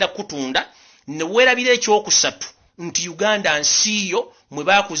kisiru bigenda kutunda ne weerabira ekyokusatu nti Uganda nsiyo mwe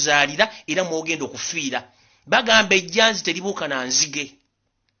bakuzaalira era mwogenda okufiira bagamba ejjanzi teribuuka na nzige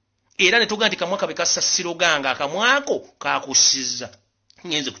era ne tuga nti kamwaka bekasassiro ganga akamwako kakussizza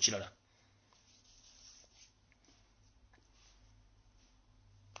ngenze ku kirala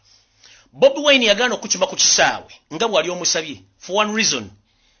Bobi Wine yagaana okukima ku kisaawe nga bwali omusabye for one reason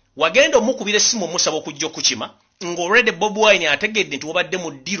wagenda omukubira essimu omusaba okujja okukima ng'already Bobi Wine ategedde nti wabadde mu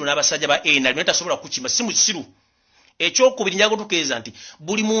ddiiro n'abasajja ba NRM netasobola kukima si mu kisiru ekyokubiri njaga tukeeza nti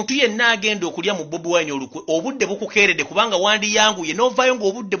buli muntu yenna agenda okulya mu Bobi Wine olukwe obudde bukukeeredde kubanga wandiyanguye n'ovaayo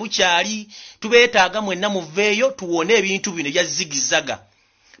ng'obudde bukyali tubeetaaga mwenna muveeyo tuwone ebintu bino ebya zigizaga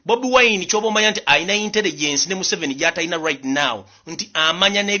Bobi Wine kyoba omanya nti alina intelligence ne Museveni gy'atalina right now nti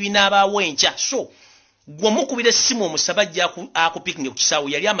amanya n'ebinaabaawo enkya so gw'omukubira essimu omusaba ajja akupikinge ku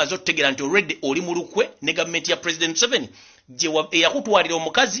kisaawe yali amaze okutegeera nti already oli mu lukwe ne gavumenti ya President Museveni eyakutwalira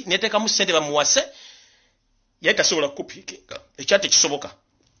omukazi neteekamu ssente bamuwase yali tasobola kukupiikinga ekyali tekisoboka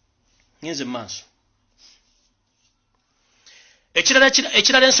ngenze mu maaso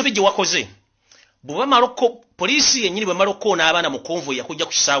ekirala ensobi gye wakoze bw'oba maloko poliisi yennyini bwe maloko n'abaana mu konvoyi yakujja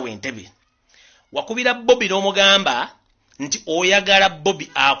ku kisaawe Entebbe wakubira Bobi n'omugamba nti oyagala Bobi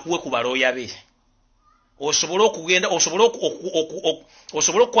akuwe ku balooya be osobole okugenda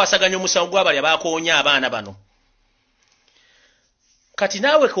osobole okukwasaganya omusango gw'abali abakoonya abaana bano kati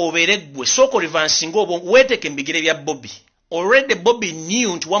naawe koobeere ggwe sooka olivansinga obwo weeteeke mbigere bya Bobi already Bobi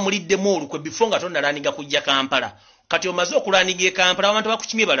knew nti wamuliddemu olukwe before nga tonnalaninga kujja Kampala kati omaze okulaniga e Kampala abantu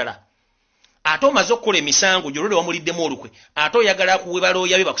bakukimye balala ate omaze okukola emisango gy'olwedde wamuliddemu olukwe ate oyagala kuwe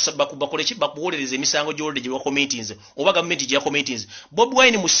balooya be bakuwolereza emisango gy'olwedde gye wakomitinze oba gavumenti gye yakomitinze Bobi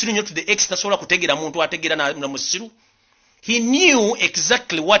Wine musiru nnyo to the ex tasobola kutegeera muntu ategeera na musiru he knew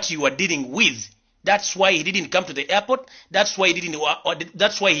exactly what you were dealing with that's why he didn't come to the airport that's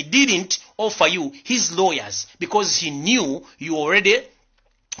why he didn't offer you his lawyers because he knew you already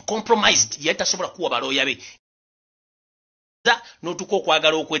compromised yali tasobola kuwa balooya be n'otuka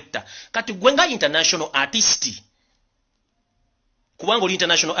okwagala okwetta kati gwe nga international artist kubanga oli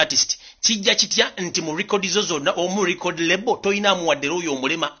international artist kijja kitya nti mu record zo zonna omu record label toyinaamu wadde oyo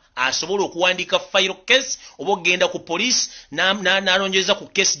omulema asobola okuwandiika file case oba okgenda ku police n'alongereza ku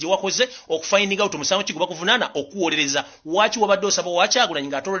case gye wakoze okufindinga out omusango ki gwe bakuvunaana okuwolereza waaki wabadde osaba Wakyagulanyi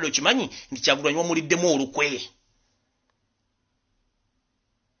ng'ate olwedde okimanyi nti Kyagulanyi wamuliddemu olukwe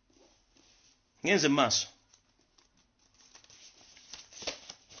ngenze mu maaso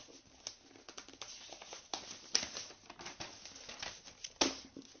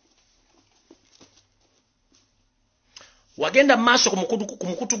wagenda maaso ku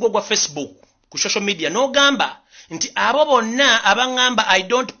mukutu gwa Facebook ku social media n'ogamba nti abo bonna abangamba I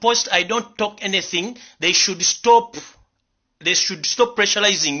don't post I don't talk anything they should stop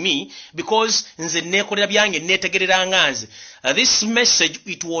pressurizing me because nze nekolera byange netegerera nganze this message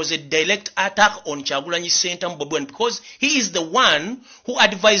it was a direct attack on Kyagulanyi Center Bobi Wine because he is the one who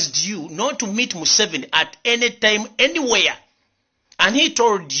advised you not to meet Museveni at any time anywhere and he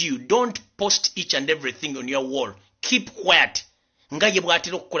told you don't post each and everything on your wall keep quiet nga ye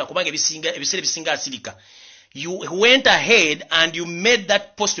bwatira okukola kubanga ebisere bisinga asirika you went ahead and you made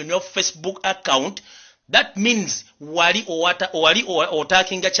that post on your Facebook account that means wali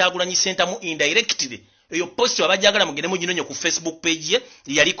otakinga Kyagulanyi Center mu indirectly eyo post abajagala mugende muginonye ku Facebook page ye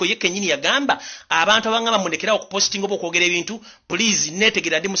yaliko ye kenyini yagamba abantu abangaba mundekerawo ku posting obo kwogera ebintu please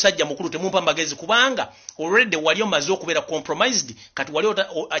netegera ndi musajja mukulu temumpa magezi kubanga already wali omaze okubeera compromised kati wali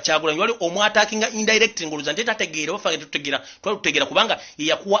Kyagulanyi wali omwatakinga indirectly ngoluza nteta tegeera bafanga tutegera kubanga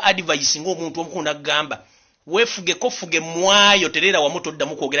yakuwa advice ng'omuntu omukulu nagamba wefuge kofuge mwayo terera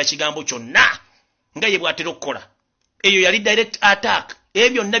wamutoddamu kwogera kigambo kyonna nga ye bwatera okukola eyo yali direct attack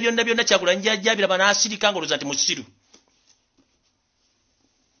ebyo byonna Kyagulanyi jajjabira banasirika ngoluza nti musiru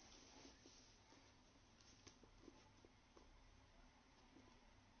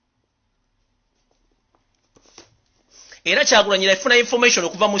era Kyagulanyi yafuna information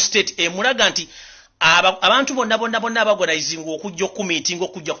okuva mu state emulaga nti abantu bonna abagonizing okujja okumeeting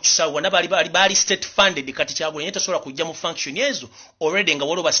okujja ku kisawa bali state funded kati Kyagulanyi tasobola kujja mu function ezo already nga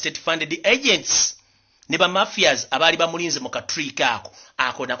waliwo ba state funded agents ne ba mafias abali bamulinze mu katrika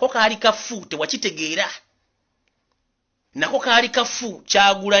ako nako kaali kafu tewakitegeera nako kaali kafu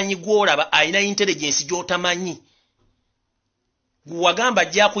Kyagulanyi gwolaba alina intelligence gy'otamanyi wagamba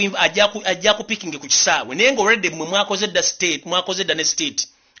ajja kupicking ku kisaawe naye nga already mwe mwakoze dda ne state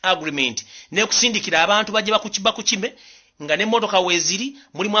agreement ne kusindikira abantu bajje bakukime nga ne motoka weziri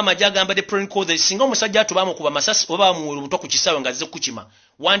mulimu amajja agamba de prone code singa omusajja atubamu kuba masasi oba bamuwera obuto ku kisaawe nga azze kukima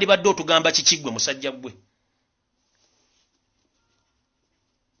wandibadde otugamba kikigwe musajja gwe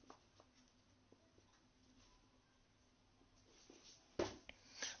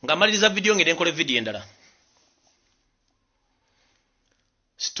nga maliriza video ngende nkole video endala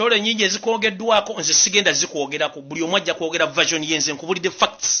story nyingi ezikwogeddwako nze sigenda zikwogerako buli omu ajja kwogera version yenze nkubulidde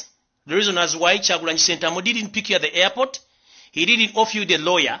facts the reason as why Kyagulanyi Ssentamu didn't pick you at the airport he didn't offer you the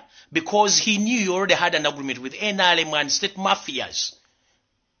lawyer because he knew you already had an agreement with NRM and state mafias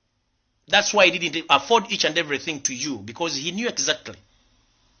that's why he didn't afford each and everything to you because he knew exactly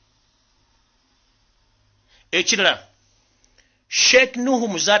ekirala Sheikh Nuhu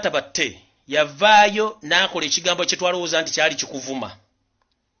Muzata Batte yavaayo n'akola ekigambo kye twalowooza nti kyali kikuvuma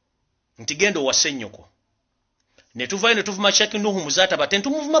nti genda owase nnyoko ne tuvaayo ne tuvuma Sheikh Nuhu Muzata Batte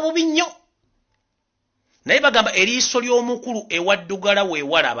ntumuvuma bubi nnyo naye bagamba eriiso ly'omukulu ewaddugala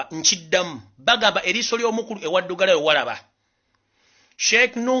weewalaba nkiddamu bagamba eriiso ly'omukulu ewaddugala weewalaba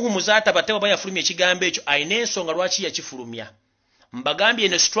Sheikh Nuhu Muzata Batte baba yafulumya ekigambo ekyo ayina ensonga lwaki yakifulumya mbagambye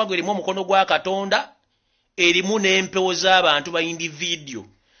eno struggle erimu omukono gwa Katonda erimu n'empewo z'abantu ba individual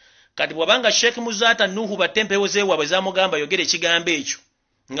kati bwabanga Sheikh Muzata Nuhu Batte empewo zeewabwe zamugamba yogera ekigambo ekyo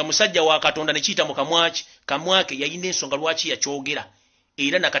nga musajja wa Katonda ne kiyita mu kamwake yayina ensonga lwaki yakyogera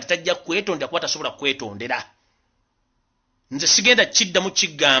era nakati tajja kwetondera kuba tasobola kwetondera nze sigenda kiddamu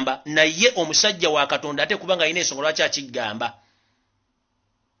kigamba naye omusajja wa Katonda ate kubanga ayina ensonga lwaki akigamba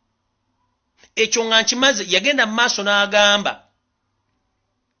ekyo nga nkimaze yagenda mu maaso n'agamba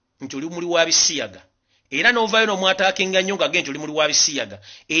nti oli muli wa bisiyaga era n'ovaayo n'omwataakinga nnyo ng'agenda nti oli muli wa bisiyaga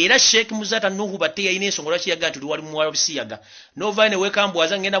era Sheikh Muzata Nuhu Batte yayina ensonga lwaki yaga nti oli wali mu wa bisiyaga n'ovaayo ne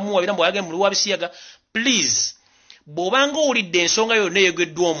weekambwaza ngenda muwabira mbu oyage muli wa bisiyaga please bw'obanga owulidde ensonga yonna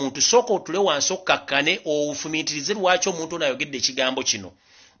eyogeddwa omuntu sooka otule wansi okkakkane ofumiitirize lwaki omuntu ono ayogedde ekigambo kino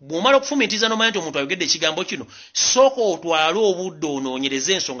bw'omala okufumiitiriza n'omanya nti omuntu ayogedde ekigambo kino sooka otwale obudde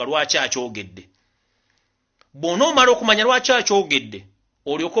onoonyereze ensonga lwaki akyogedde bw'onoomala okumanya lwaki akyogedde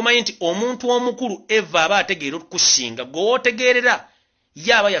olyoka omanyi nti omuntu omukulu eva aba ategeera okukusinga gw'otegeerera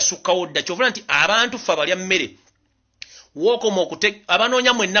yaaba yasukkawo dda kyovula nti abantu ffe abalya mmere wookoma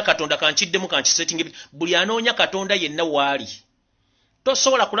abanoonya mwenna Katonda kankiddemu kankisetinga buli anoonya Katonda yenna waali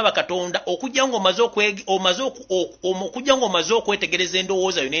tosobola kulaba Katonda okujja ng'omaze okwetegereza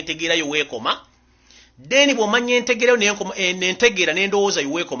endowooza yo n'entegeerayo weekoma then bw'omanya entegeerayo n'entegeera n'endowooza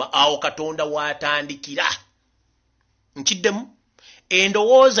yo weekoma awo Katonda waatandikira nkiddemu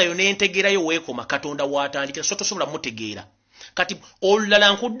endowooza yo n'entegeerayo weekoma Katonda waatandikira so tosobola mutegeera kati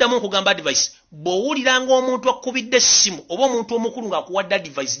olulala nkuddamu okugamba advice bw'owuliranga omuntu akkubidde essimu oba omuntu omukulu ng'akuwadde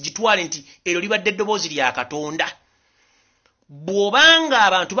advice gitwale nti eryo libadde eddoboozi lya Katonda bw'obanga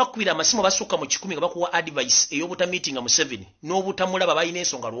abantu bakkubira amasimu basukka mu 10 nga bakuwa advice ey'obutamiitinga Museveni n'obutamulaba balina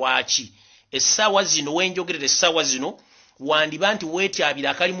ensonga lwaki essaawa zino wenjogerera essaawa zino wandiba nti weetyabira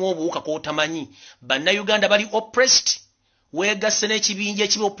akalimu obuwuka k'otamanyi bannayuganda bali oppressed weegasse n'ekibinja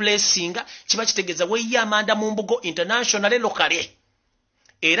ekibopulesinga kiba kitegeeza weeyiye amanda mu mbugo international locale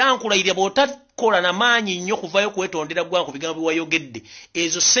era nkulayirira bw'otakola n'amaanyi nnyo kuvaayo kwetondera gwange ku bigambo biwayogedde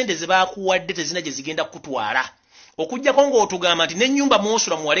ezo ssente ze baakuwadde tezina gye zigenda kukutwala okujjako ng'otugamba nti n'ennyumba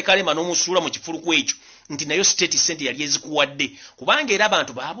mw'osula muwalekalema n'omusuula mu kifuluku ekyo nti nayo state ssente yali ezikuwadde kubanga era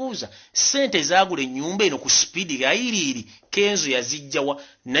abantu baabuuza ssente zaagula ennyumba eno ku sipiidi gayiriiri Kenzo yazijjawa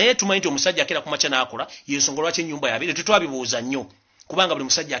naye tumanyi nti omusajja akeera ku makya n'akola y'ensonga lwaki ennyumba yabire tetwabibuuza nnyo kubanga buli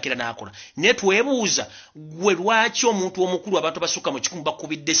musajja akira n'akola naye twebuuza gwe lwaki omuntu omukulu abantu basukka mu kikumu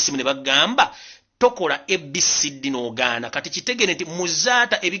bakubidde essimu ne bagamba tokola ABCD n'ogaana kati kitegere nti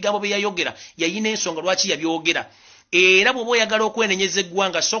muzaata ebigambo bye yayogera yayina ensonga lwaki yabyogera era bw'oba oyagala okwenenyeza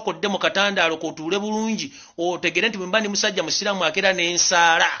eggwanga sokodde mu katandaalo k'otuule bulungi otegere nti bwe mba ndi musajja musiraamu akera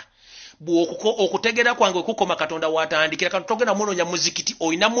n'ensaala okutegera kwange kukoma katonda watandikira katogenda munoonya muzikiti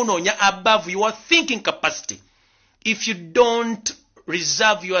oyina munoonya above your thinking capacity. If you don't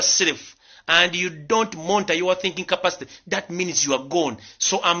reserve yourself and you don't monitor your thinking capacity, that means you are gone.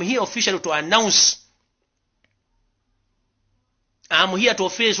 So I'm here officially to announce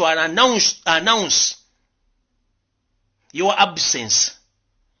your absence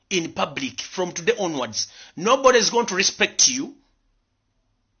in public from today onwards. Nobody is going to respect you.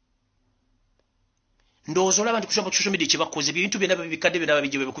 Ndowooza olaba nti ku social media kyebakoze ebintu byonna bikadde byonna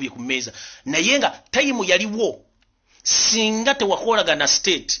bijje bikubye ku mmeeza naye nga tayimu yaliwo singa tewakolagana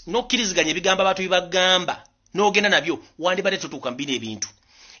state n'okkiriziganya ebigambo abantu bibagamba n'ogenda nabyo wandibadde totuuka mbina ebintu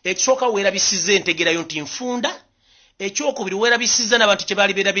ekisooka weerabisiza entegerayo nti nfunda ekyokubiri weerabisiza n'abantu kye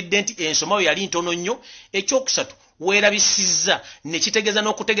baali beerabidde nti ensomayo yali ntono nnyo ekyokusatu weerabisiza ne kitegeeza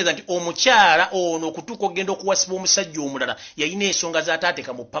n'okutegeeza nti omukyala ono okutuuka ogenda okuwasiba omusajja omulala yalina ensonga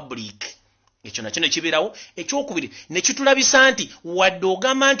z'ataateeka mu public. Ekyo nakyo ne kibeerawo ekyokubiri ne kitulabisa nti wadde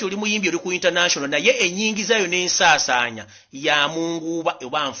ogamba nti oli muyimbi oli ku international naye ennyingizayo n'ensaasaanya ya munguuba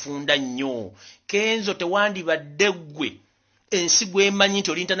oba nfunda nnyo. Kenzo tewandibadde ggwe ensi gwemanyi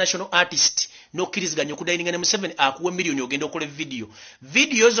nti oli international artist n'okkiriziganya okudayininga ne Museveni akuwa miliyoni ogenda okola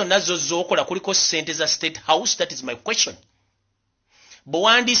video zonna zo z'okola kuliko ssente za State House. That is my question. Bwe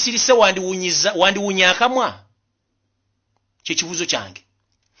wandisirise wandiwunya akamwa kye kibuuzo kyange.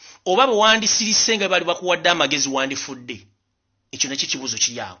 Oba bwe wandisirise nga bali bakuwadde amagezi wandifudde. Ekyo nakyo kibuuzo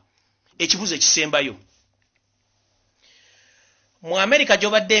kiryawo. Ekibuuzo ekisembayo. Mu America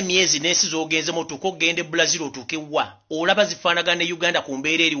gy'obadde emyezi n'ensi z'ogenzemu otuuke ogende Brazil otuuke wa olaba zifaanagana ne Uganda ku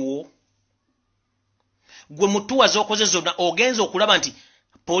mbeera eriwo. Gwe mutuwa z'okoze zonna ogenza okulaba nti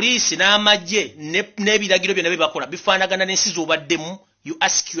poliisi n'amagye n'ebiragiro byonna bye bakola bifaanagana n'ensi z'obaddemu. You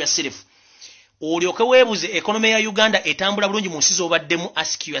ask yourself. Olyoke weebuze economy ya Uganda etambula bulungi mu nsi z'obaddemu.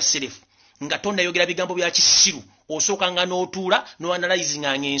 Ask yourself. Nga tonnayogera bigambo bya kisiru osooka nga n'otuula n'analyzing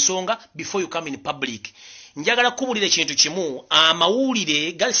ensonga before you come in public. Njagala kubulira ekintu kimu,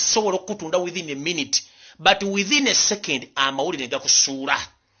 amawulire gasobola okutunda within a minute but within a second amawulire gakusuula.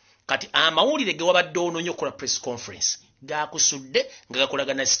 Kati amawulire ge wabadde onoonye okukola press conference gakusudde nga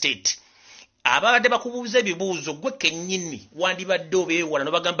gakolagana state. Ababadde bakubuuza ebibuuzo gwe kennyini wandibadde obeewala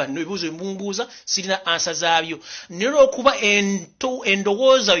n'obagamba nno ebibuuzo bimumbuuza sirina ansa zaabyo. N'olwokuba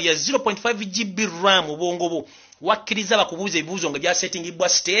endowooza ya 0.5 GB RAM obwongo bwo wakkiriza bakubuuza ebibuuzo nga byasettingibwa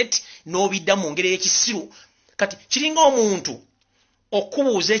state n'obidda mu ngeri y'ekisiru. Kati kiringa omuntu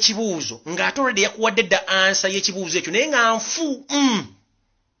okubuuza ekibuuzo ng'ate already yakuwadde dda ansa y'ekibuuzo ekyo naye nga nfu.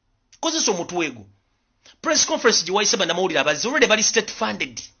 Kozesa omutwe gwo. Press conference gye wayise bannamawulire abazzi already bali state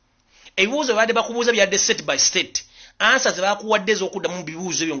funded. Ebibuuzo badde bakubuuza byadde state by state. Ansa ze bakuwadde ez'okuddamu mu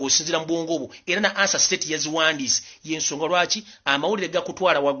bibuuzo ebyo ng'osinziira mu bwongo bwo era na ansa state yaziwandiise. Y'ensonga lwaki amawulire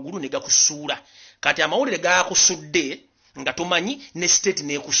gakutwala waggulu ne gakusuula. Kati amawulire gakusudde nga tomanyi ne state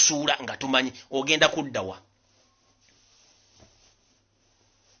n'ekusuula nga tomanyi ogenda kuddawa.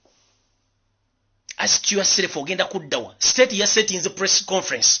 Ask yourself ogenda kuddawa. State ya setting the press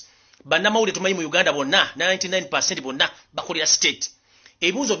conference. Bannamawulire tumanyi mu Uganda bonna 99% bonna bakolera state.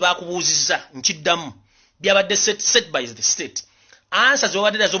 Ebibuuzo bakubuuzizza nkiddamu byabadde set by the state. Ansa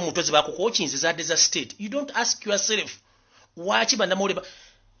z'obadde nazo mu mutwe ze bakukokinze zadde za state. You don't ask yourself waki bannamawulire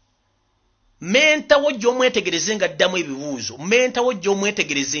mentawo gy'omwetegereze ng'addamu ebibuuzo. Mentawo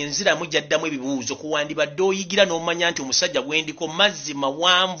gy'omwetegereze enziramu gy'addamu ebibuuzo kuwandibadde oyigira n'omanya nti omusajja gwendiko mazzi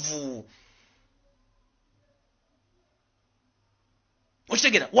mawanvu.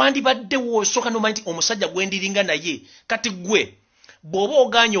 Okitegera wandibadde wosooka n'omanya nti omusajja gwendiringa naye. Kati gwe bw'oba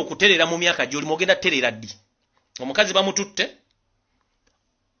ogaanye okuterera mu myaka gy'olimu ogenda terera ddi? Omukazi bamututte,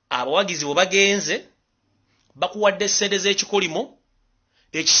 abawagizi bwe bagenze, bakuwadde ssente z'ekikolimo,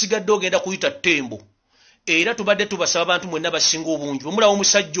 ekisigadde ogenda kuyita ttembo. Era tubadde tubasaba abantu mwenna basinga obungi bwe mulawo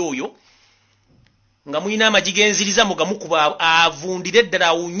omusajja oyo nga mulina amagi g'enziriza mugamukuba avundire ddala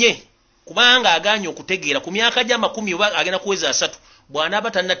awunye kubanga agaanye okutegeera ku myaka gy'amakumi oba agenda kuweza 3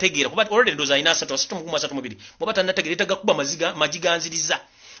 bw'anaaba tannategeera kuba already ndowooza alina 32 bw'aba tannategeera etagakuba magi ganziriza.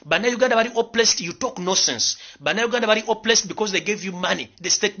 Bannayuganda bali oppressed, you talk nonsense. Bannayuganda bali oppressed because they gave you money, the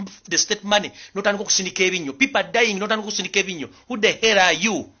state money. Notandika okusindika ebinnyo. People are dying, notandika okusindika ebinnyo. Who the hell are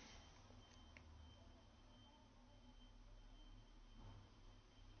you?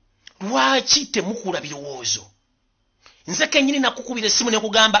 Lwaki temukula birowoozo? nze kenyini nakukubira essimu ne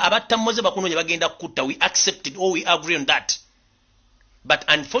kugamba abattamoze bakunoonya bagenda kukutta. We accepted or we agree on that. But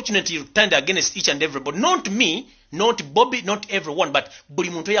unfortunately you turned against each and everybody. Not me, not Bobby, not everyone, but buli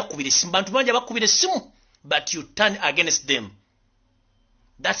muntu yakubira essimu. Bantu bangi bakubira essimu, but you turn against them.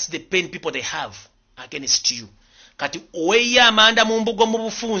 That's the pain people they have against you. Kati oweya amanda mu mbugo mu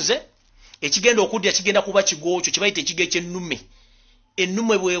bufunze, ekigenda okudya kigenda kuba kigocho, kibayite ekige ky'ennume.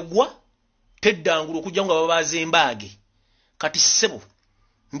 Ennume bwegwa teddangulu okujja nga babaaze embaage. Kati ssebo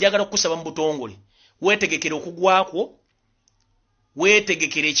njagala okusaba mu butongole weetegekere okugwako,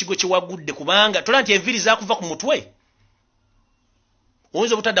 weetegekere ekigo kye wagudde, kubanga tola nti enviiri zaakuva ku mutwe.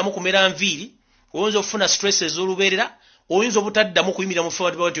 Oyinza obutaddamu kumera nviiri, oyinza okufuna stress ez'olubeerera, oyinza obutaddamu kuyimira mu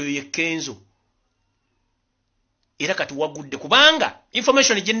fawadi bawati oyo ye Kenzo. Era kati wagudde kubanga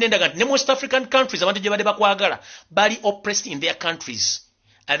information gye nnendaga nti ne West African countries abantu gye badde bakwagala bali oppressed in their countries.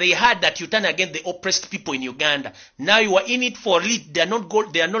 And they heard that you turn against the oppressed people in Uganda. Now you are in it for it. They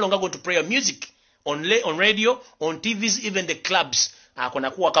are no longer going to play your music on radio, on TVs, even the clubs.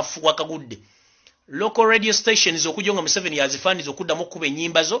 Local radio stations okujonga Museveni yazifani zokuddamu okuba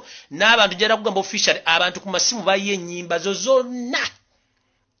ennyimba zo n'abantu jjala kugamba official abantu ku masimu bayiye ennyimba zo zonna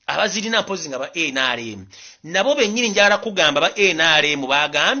abazirina mpozi nga ba NRM nabo bennyini njagala kugamba ba NRM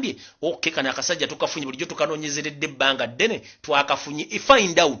bagambye okay kana akasajja tukafunye bulijjo tukanoonyezeredde ebbanga ddene twakafunye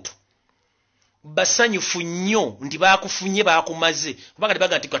find out basanyufu nnyo nti baakufunye baakumaze kubanga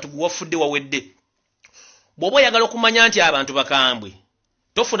tebaga nti katuguwafudde wawedde bw'oba oyagala okumanya nti abantu bakambwe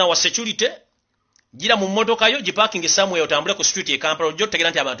tofuna wa security gira mu mmotoka yo giparking somewhere otambule ku street e Kampala ojjo tegera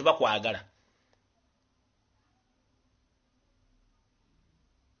nti abantu bakwagala.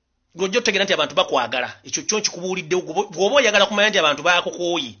 Gojjo tegera nti abantu bakwagala. Ekyo kyo kikubuulidde gwoba oyagala kumanya nti abantu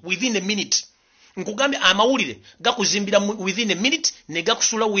baakukooyi within a minute. Nkugambe amawulire gakuzimbira within a minute ne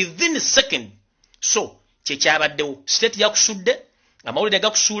gakusula within a second. So kyekyabaddewo state yakusudde amawulire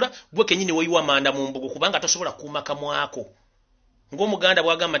gakusuula gwe kennyini weeyiwa amanda mu mbugo kubanga tosobola kuuma kamwako. Ng'Omuganda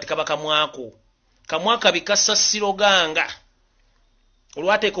bwagamba nti kaba kamwako. Kamwaka bikassa siroganga.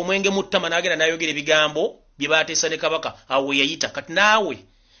 Olwateeka omwenge mu ttama n'agenda n'ayogera ebigambo bye baateesa ne kabaka awo we yayita. Kati naawe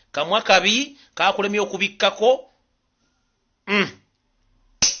kamwaka bi kaakulemye okubikkako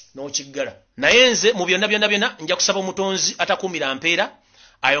n'okiggala. Naye nze mu byonna nja kusaba omutonzi atakuumira mpeera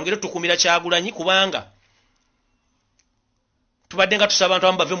ayongere tukuumira Kyagulanyi kubanga tubadde nga tusaba abantu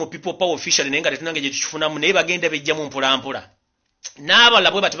abamu bave mu people power official naye nga tetunange gye tukifunamu naye bagenda bejjamu mpolampola.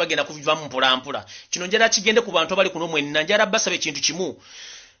 N'abala bwe bati bagenda kuvivamu mpolampola. Kino njala kigende ku bantu abali kuno mwenna njala basabe ekintu kimu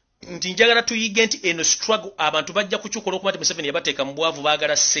nti njagala tuyige nti eno struggle abantu bajja kukyukola okumati Museveni yabateeka mu bwavu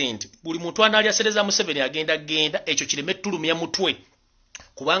baagala ssente. Buli muntu analya sereza Museveni agenda ekyo kireme tulumya mutwe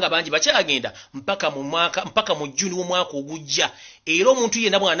kubanga bangi bakyagenda mpaka mu June w'omwaka ogujja. Era omuntu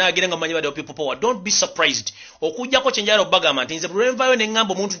yenna bw'anaagera nga manyi badde people power don't be surprised okujjako kye njagala obagamba nti nze bulwenvayo ne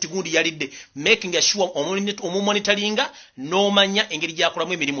ŋŋamba omuntu nti gundi yalidde making sure omumonitoringa n'omanya engeri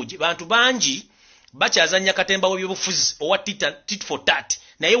gy'akolamu emirimu gye. Bantu bangi bakyazanya katemba w'ebyobufuzi owa tit for tat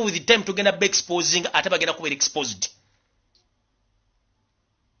naye with the time tugenda be exposing ate bagenda kubeera exposed.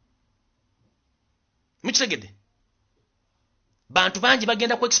 Mukitegedde bantu bangi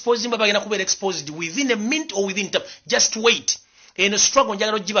bagenda ku exposing bagenda kubeera exposed within a minute or within time. Just wait. Eno struggle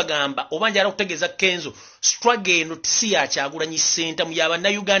njagala ogibagamba oba njagala okutegeeza Kenzo struggle eno si ya Kyagulanyi ssenta mu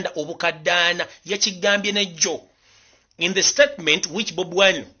y'Abannayuganda obukaddaana yakigambye nejjo in the statement which Bob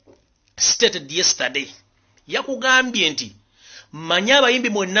Wine stated yesterday. Yakugambye nti manya abayimbi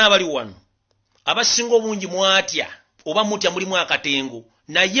mwenna abali wano abasinga obungi mwatya oba mutya mulimu akatengo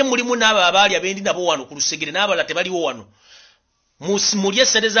naye mulimu n'abo abaali abendi nabo wano ku lusegere n'abala tebaliwo wano mulye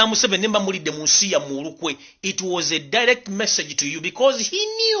sente za Museveni nemba mulidde mu nsi ya mulukwe. It was a direct message to you because he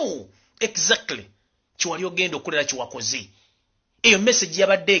knew exactly kiwali ogenda okukolera kiwakoze. Eyo message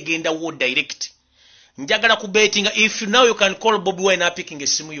yabadde egenda wo direct. Njagala kubetinga if now you can call Bobi Wine picking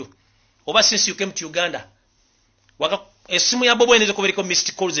esimu yo oba since you came to Uganda esimu ya Bobi Wine ezokubereko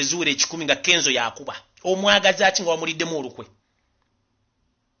missed calls ezuwere 10 nga Kenzo yakuba omwagaza ati nga wamulidde mu olukwe.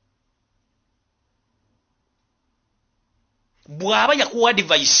 Bwaba yakuwa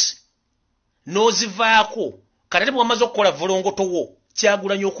advice nozivaako kati bwamaze okukola volongotowo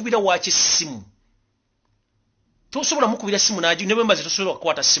Kyagulanyi okubira waaki simu tosobola mukubira simu naji ne bembaze tosobola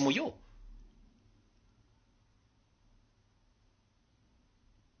kukwata simu yo.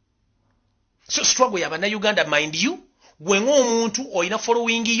 So struggle y'Abannayuganda mind you gwenga omuntu olina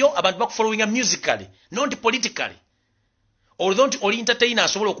following yo abantu bakufollowinga musically not politically although oli entertainer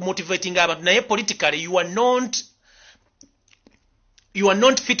asobola okumotivating abantu naye politically you are not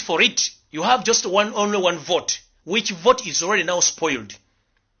fit for it. You have just only one vote, which vote is already now spoiled.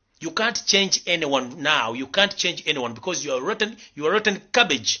 You can't change anyone now. You can't change anyone because you are rotten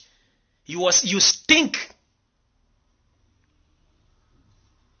cabbage. You stink.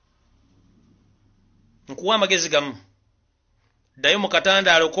 Nkuwa amagezi gamu. Dayo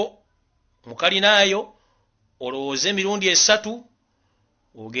mukatanda aloko mukalinayo olowooze emirundi 3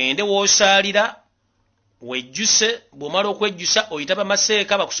 ogende woosalira wejjuse bw'omala okwejjusa oyitaba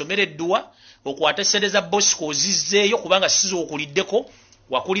maseeka bakusomera eddua okwate ssente za Bosco ozizzeeyo kubanga sizo okuliddeko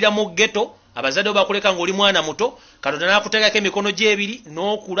wakulira mu ghetto abazadde bakuleka ng'oli mwana muto Katonda n'akutegako emikono gye ebiri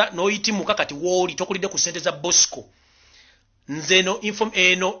n'okula n'oyitimuka kati wooli tokulidde ku ssente za Bosco. Nze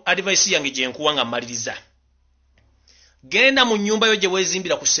eno advice yange gye nkuwa nga mmaliriza. Genda mu nnyumba yo gye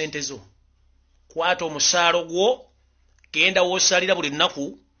weezimbira ku ssente zo. Kwata omusaalo gwo genda woosalira buli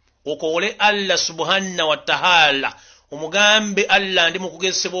lunaku okole Allah subhanahu wa ta'ala omugambe Allah ndi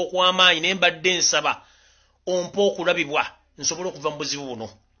mukugezesebwa okw'amaanyi ne mbadde nsaba ompa okulabibwa nsobola okuva mu buzibu buno.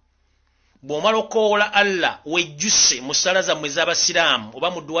 Bw'omala okoola Allah wejjuse mu ssala zammwe ez'Abasiraamu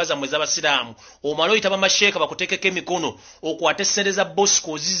oba mu dduwa zammwe ez'Abasiraamu omala oyitaba masheeka bakuteekeko emikono okwate ssente za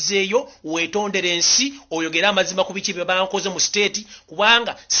Bosco ozizzeeyo weetondera ensi oyogere amazima ku biki bye bankoze mu state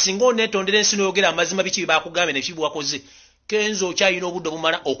kubanga singa oneetondera ensi n'oyogera amazima biki bye bakugambe ne biki bye wakoze Kenzo okyayina obudde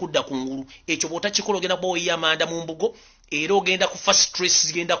obumala okudda ku ngulu ekyo bw'otakikola ogenda kuba oyiya amanda mu mbugo era ogenda kufa stress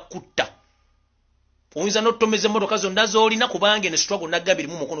zigenda kukutta. Oyinza n'otomeza emmotoka zonna z'olina kubanga eno struggle naggambiri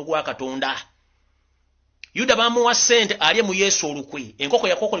mu mukono gwa Katonda. Yuda bamuwa ssente alye mu Yesu olukwe enkoko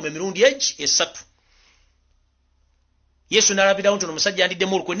yakokolema emirundi 3. Yesu n'alabirawo nti omusajja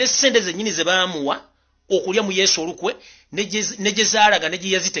yandiddemu olukwe ne ssente zennyini ze baamuwa okulya mu Yesu olukwe ne gye zaalaga ne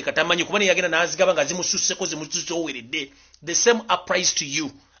gye yaziteeka tamanyi kuba ne yagenda n'azigaba nga zimususseko zimususoweredde. The same applies to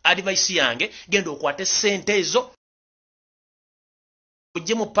you. Advice yange genda okwate ssente ezo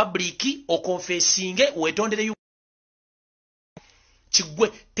ojje mu public okonfesinge wetondere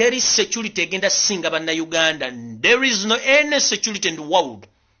kigwe teri security egenda singa banna Uganda. There is no any security in the world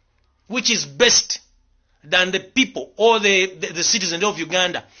which is best than the people or the citizens of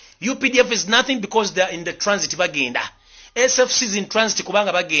Uganda. UPDF is nothing because they are in the transit bagenda. SFC is in transit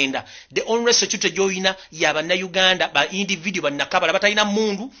kubanga bagenda. The only security joina ya banna Uganda ba individual banna kabala batalina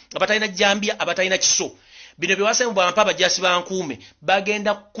mundu abatalina jambia abatalina kiso. Bino byewasemu bwampa bajasi bankuume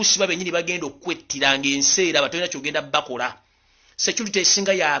bagenda kusiba benyini bagenda okwettiranga enseera abatolina kyogenda bakola. Security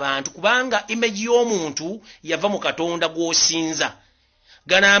esinga y'abantu kubanga image y'omuntu yava mu Katonda gw'osinza.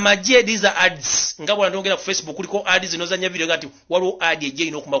 Gana amagye these are ads nga bwala ndongera ku Facebook kuliko ads zinozanya video gati waliwo ad ejje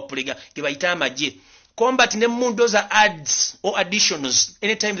ino okumba kupulega ge bayita amagye. Combat ne mundu za ads or additions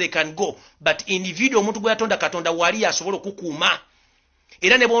anytime they can go but individual omuntu gwe yatonda Katonda wali asobola okukuuma.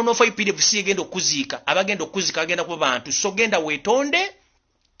 Era ne bw'onoofa UPDF egenda okuziika abagenda okuziika agenda kuba bantu so genda weetonde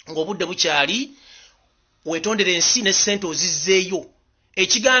ng'obudde bukyali weetondere ensi ne ssente ozizzeeyo.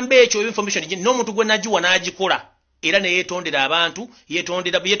 Ekigambo ekyo information n'omuntu gwe nagiwa n'agikola era ne yeetondera abantu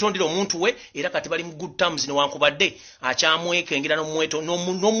yeetondera omuntu we era kati bali mu good terms newankubadde akyamwekengera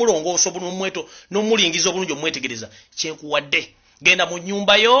n'omulongoosa n'omweto n'omulingiza obulungi omwetegereza kyenkuwadde. Genda mu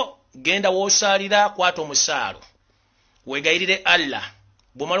nnyumba yo genda w'osaalira kwata omusaalo weegayirire Allah.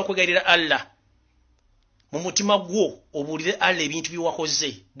 Bw'omala okwegayirira Allah mu mutima gwo obuulire Allah ebintu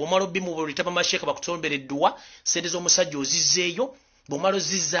byewakoze. Bw'omala obbimubuulira bamasheeka bakutombera eddua ssente z'omusajja ozizzeeyo. Bw'omala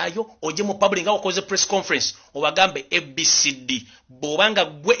ozizzaayo ojje mu public nga wakoze press conference obagambe ABCD. Bw'obanga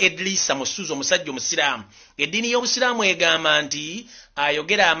gwe Edlisa Musuuzi omusajja omusiraamu eddiini y'obusiraamu egamba nti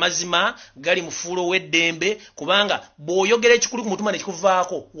ayogera amazima gali mufuulo w'eddembe kubanga bw'oyogera ekikulu ku mutima ne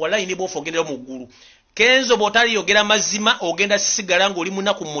kikuvaako wallahi ne bw'ofa ogendera mu ggulu. Kenzo bw'otaliyogera mazima ogenda sigala ng'oli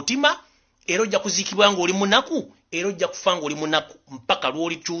munaku mu mutima era ojja kuziikibwa ng'oli munaku era ojja kufa ng'oli munaku mpaka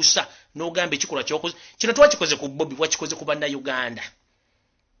lw'olikyusa n'ogamba ekikolwa ky'okoze. Kino twakikoze ku Bobby wakikoze ku bannayuganda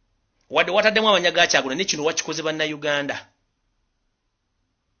wadde wataddemu amanya ga Kyagulanyi ne kino wakikoze bannayuganda.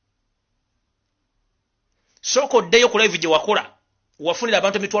 Sooka oddeyo ku live gye wakola wafunira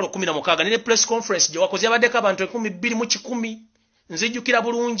abantu 16,000 ne press conference gye wakoze yabaddeko abantu 2,100 nzijjukira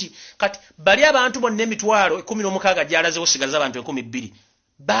bulungi. Kati bali abantu bonna 16,000 gyalazewo sigaza abantu 2,000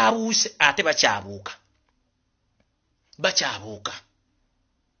 baabuuse ate bakyabuuka.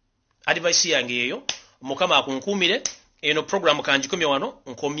 Advice yange eyo Mukama akunkuumire. Eno program kanjikomye wano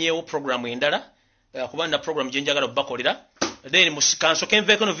nkomyewo program endala kuba na program gye njagala obakolera then musikansoke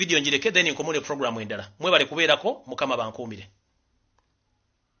nveeko no video njireke then nkomule program endala. Mwebale kubeerako Mukama bankuumire.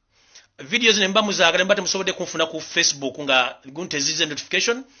 Videos ne mba muzaagala mbate musobodde kunfuna ku Facebook nga gunte zize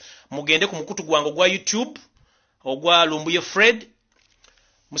notification mugende ku mukutu gwango gwa YouTube ogwa Lumbuye Fred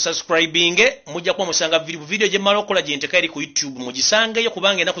musubscribinge mujja kuba musanga video gye mmala okola gye nteka eri ku YouTube mugisangeyo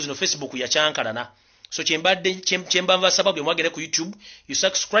kubanga enaku zino Facebook yakyankalana. so kyemba mbasaba bwe mwagere ku YouTube you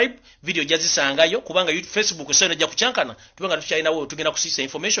subscribe video jazisangayo kubanga Facebook so najja kuchankana tubanga tukyalinawo tugenda kusisa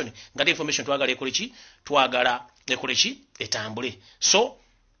information ngati information twagala ekole ki twagala ekole ki etambule so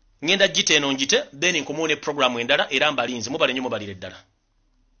ngenda jite eno njite then nkomuone program endala era mbalinze mubale nnyo mubalire ddala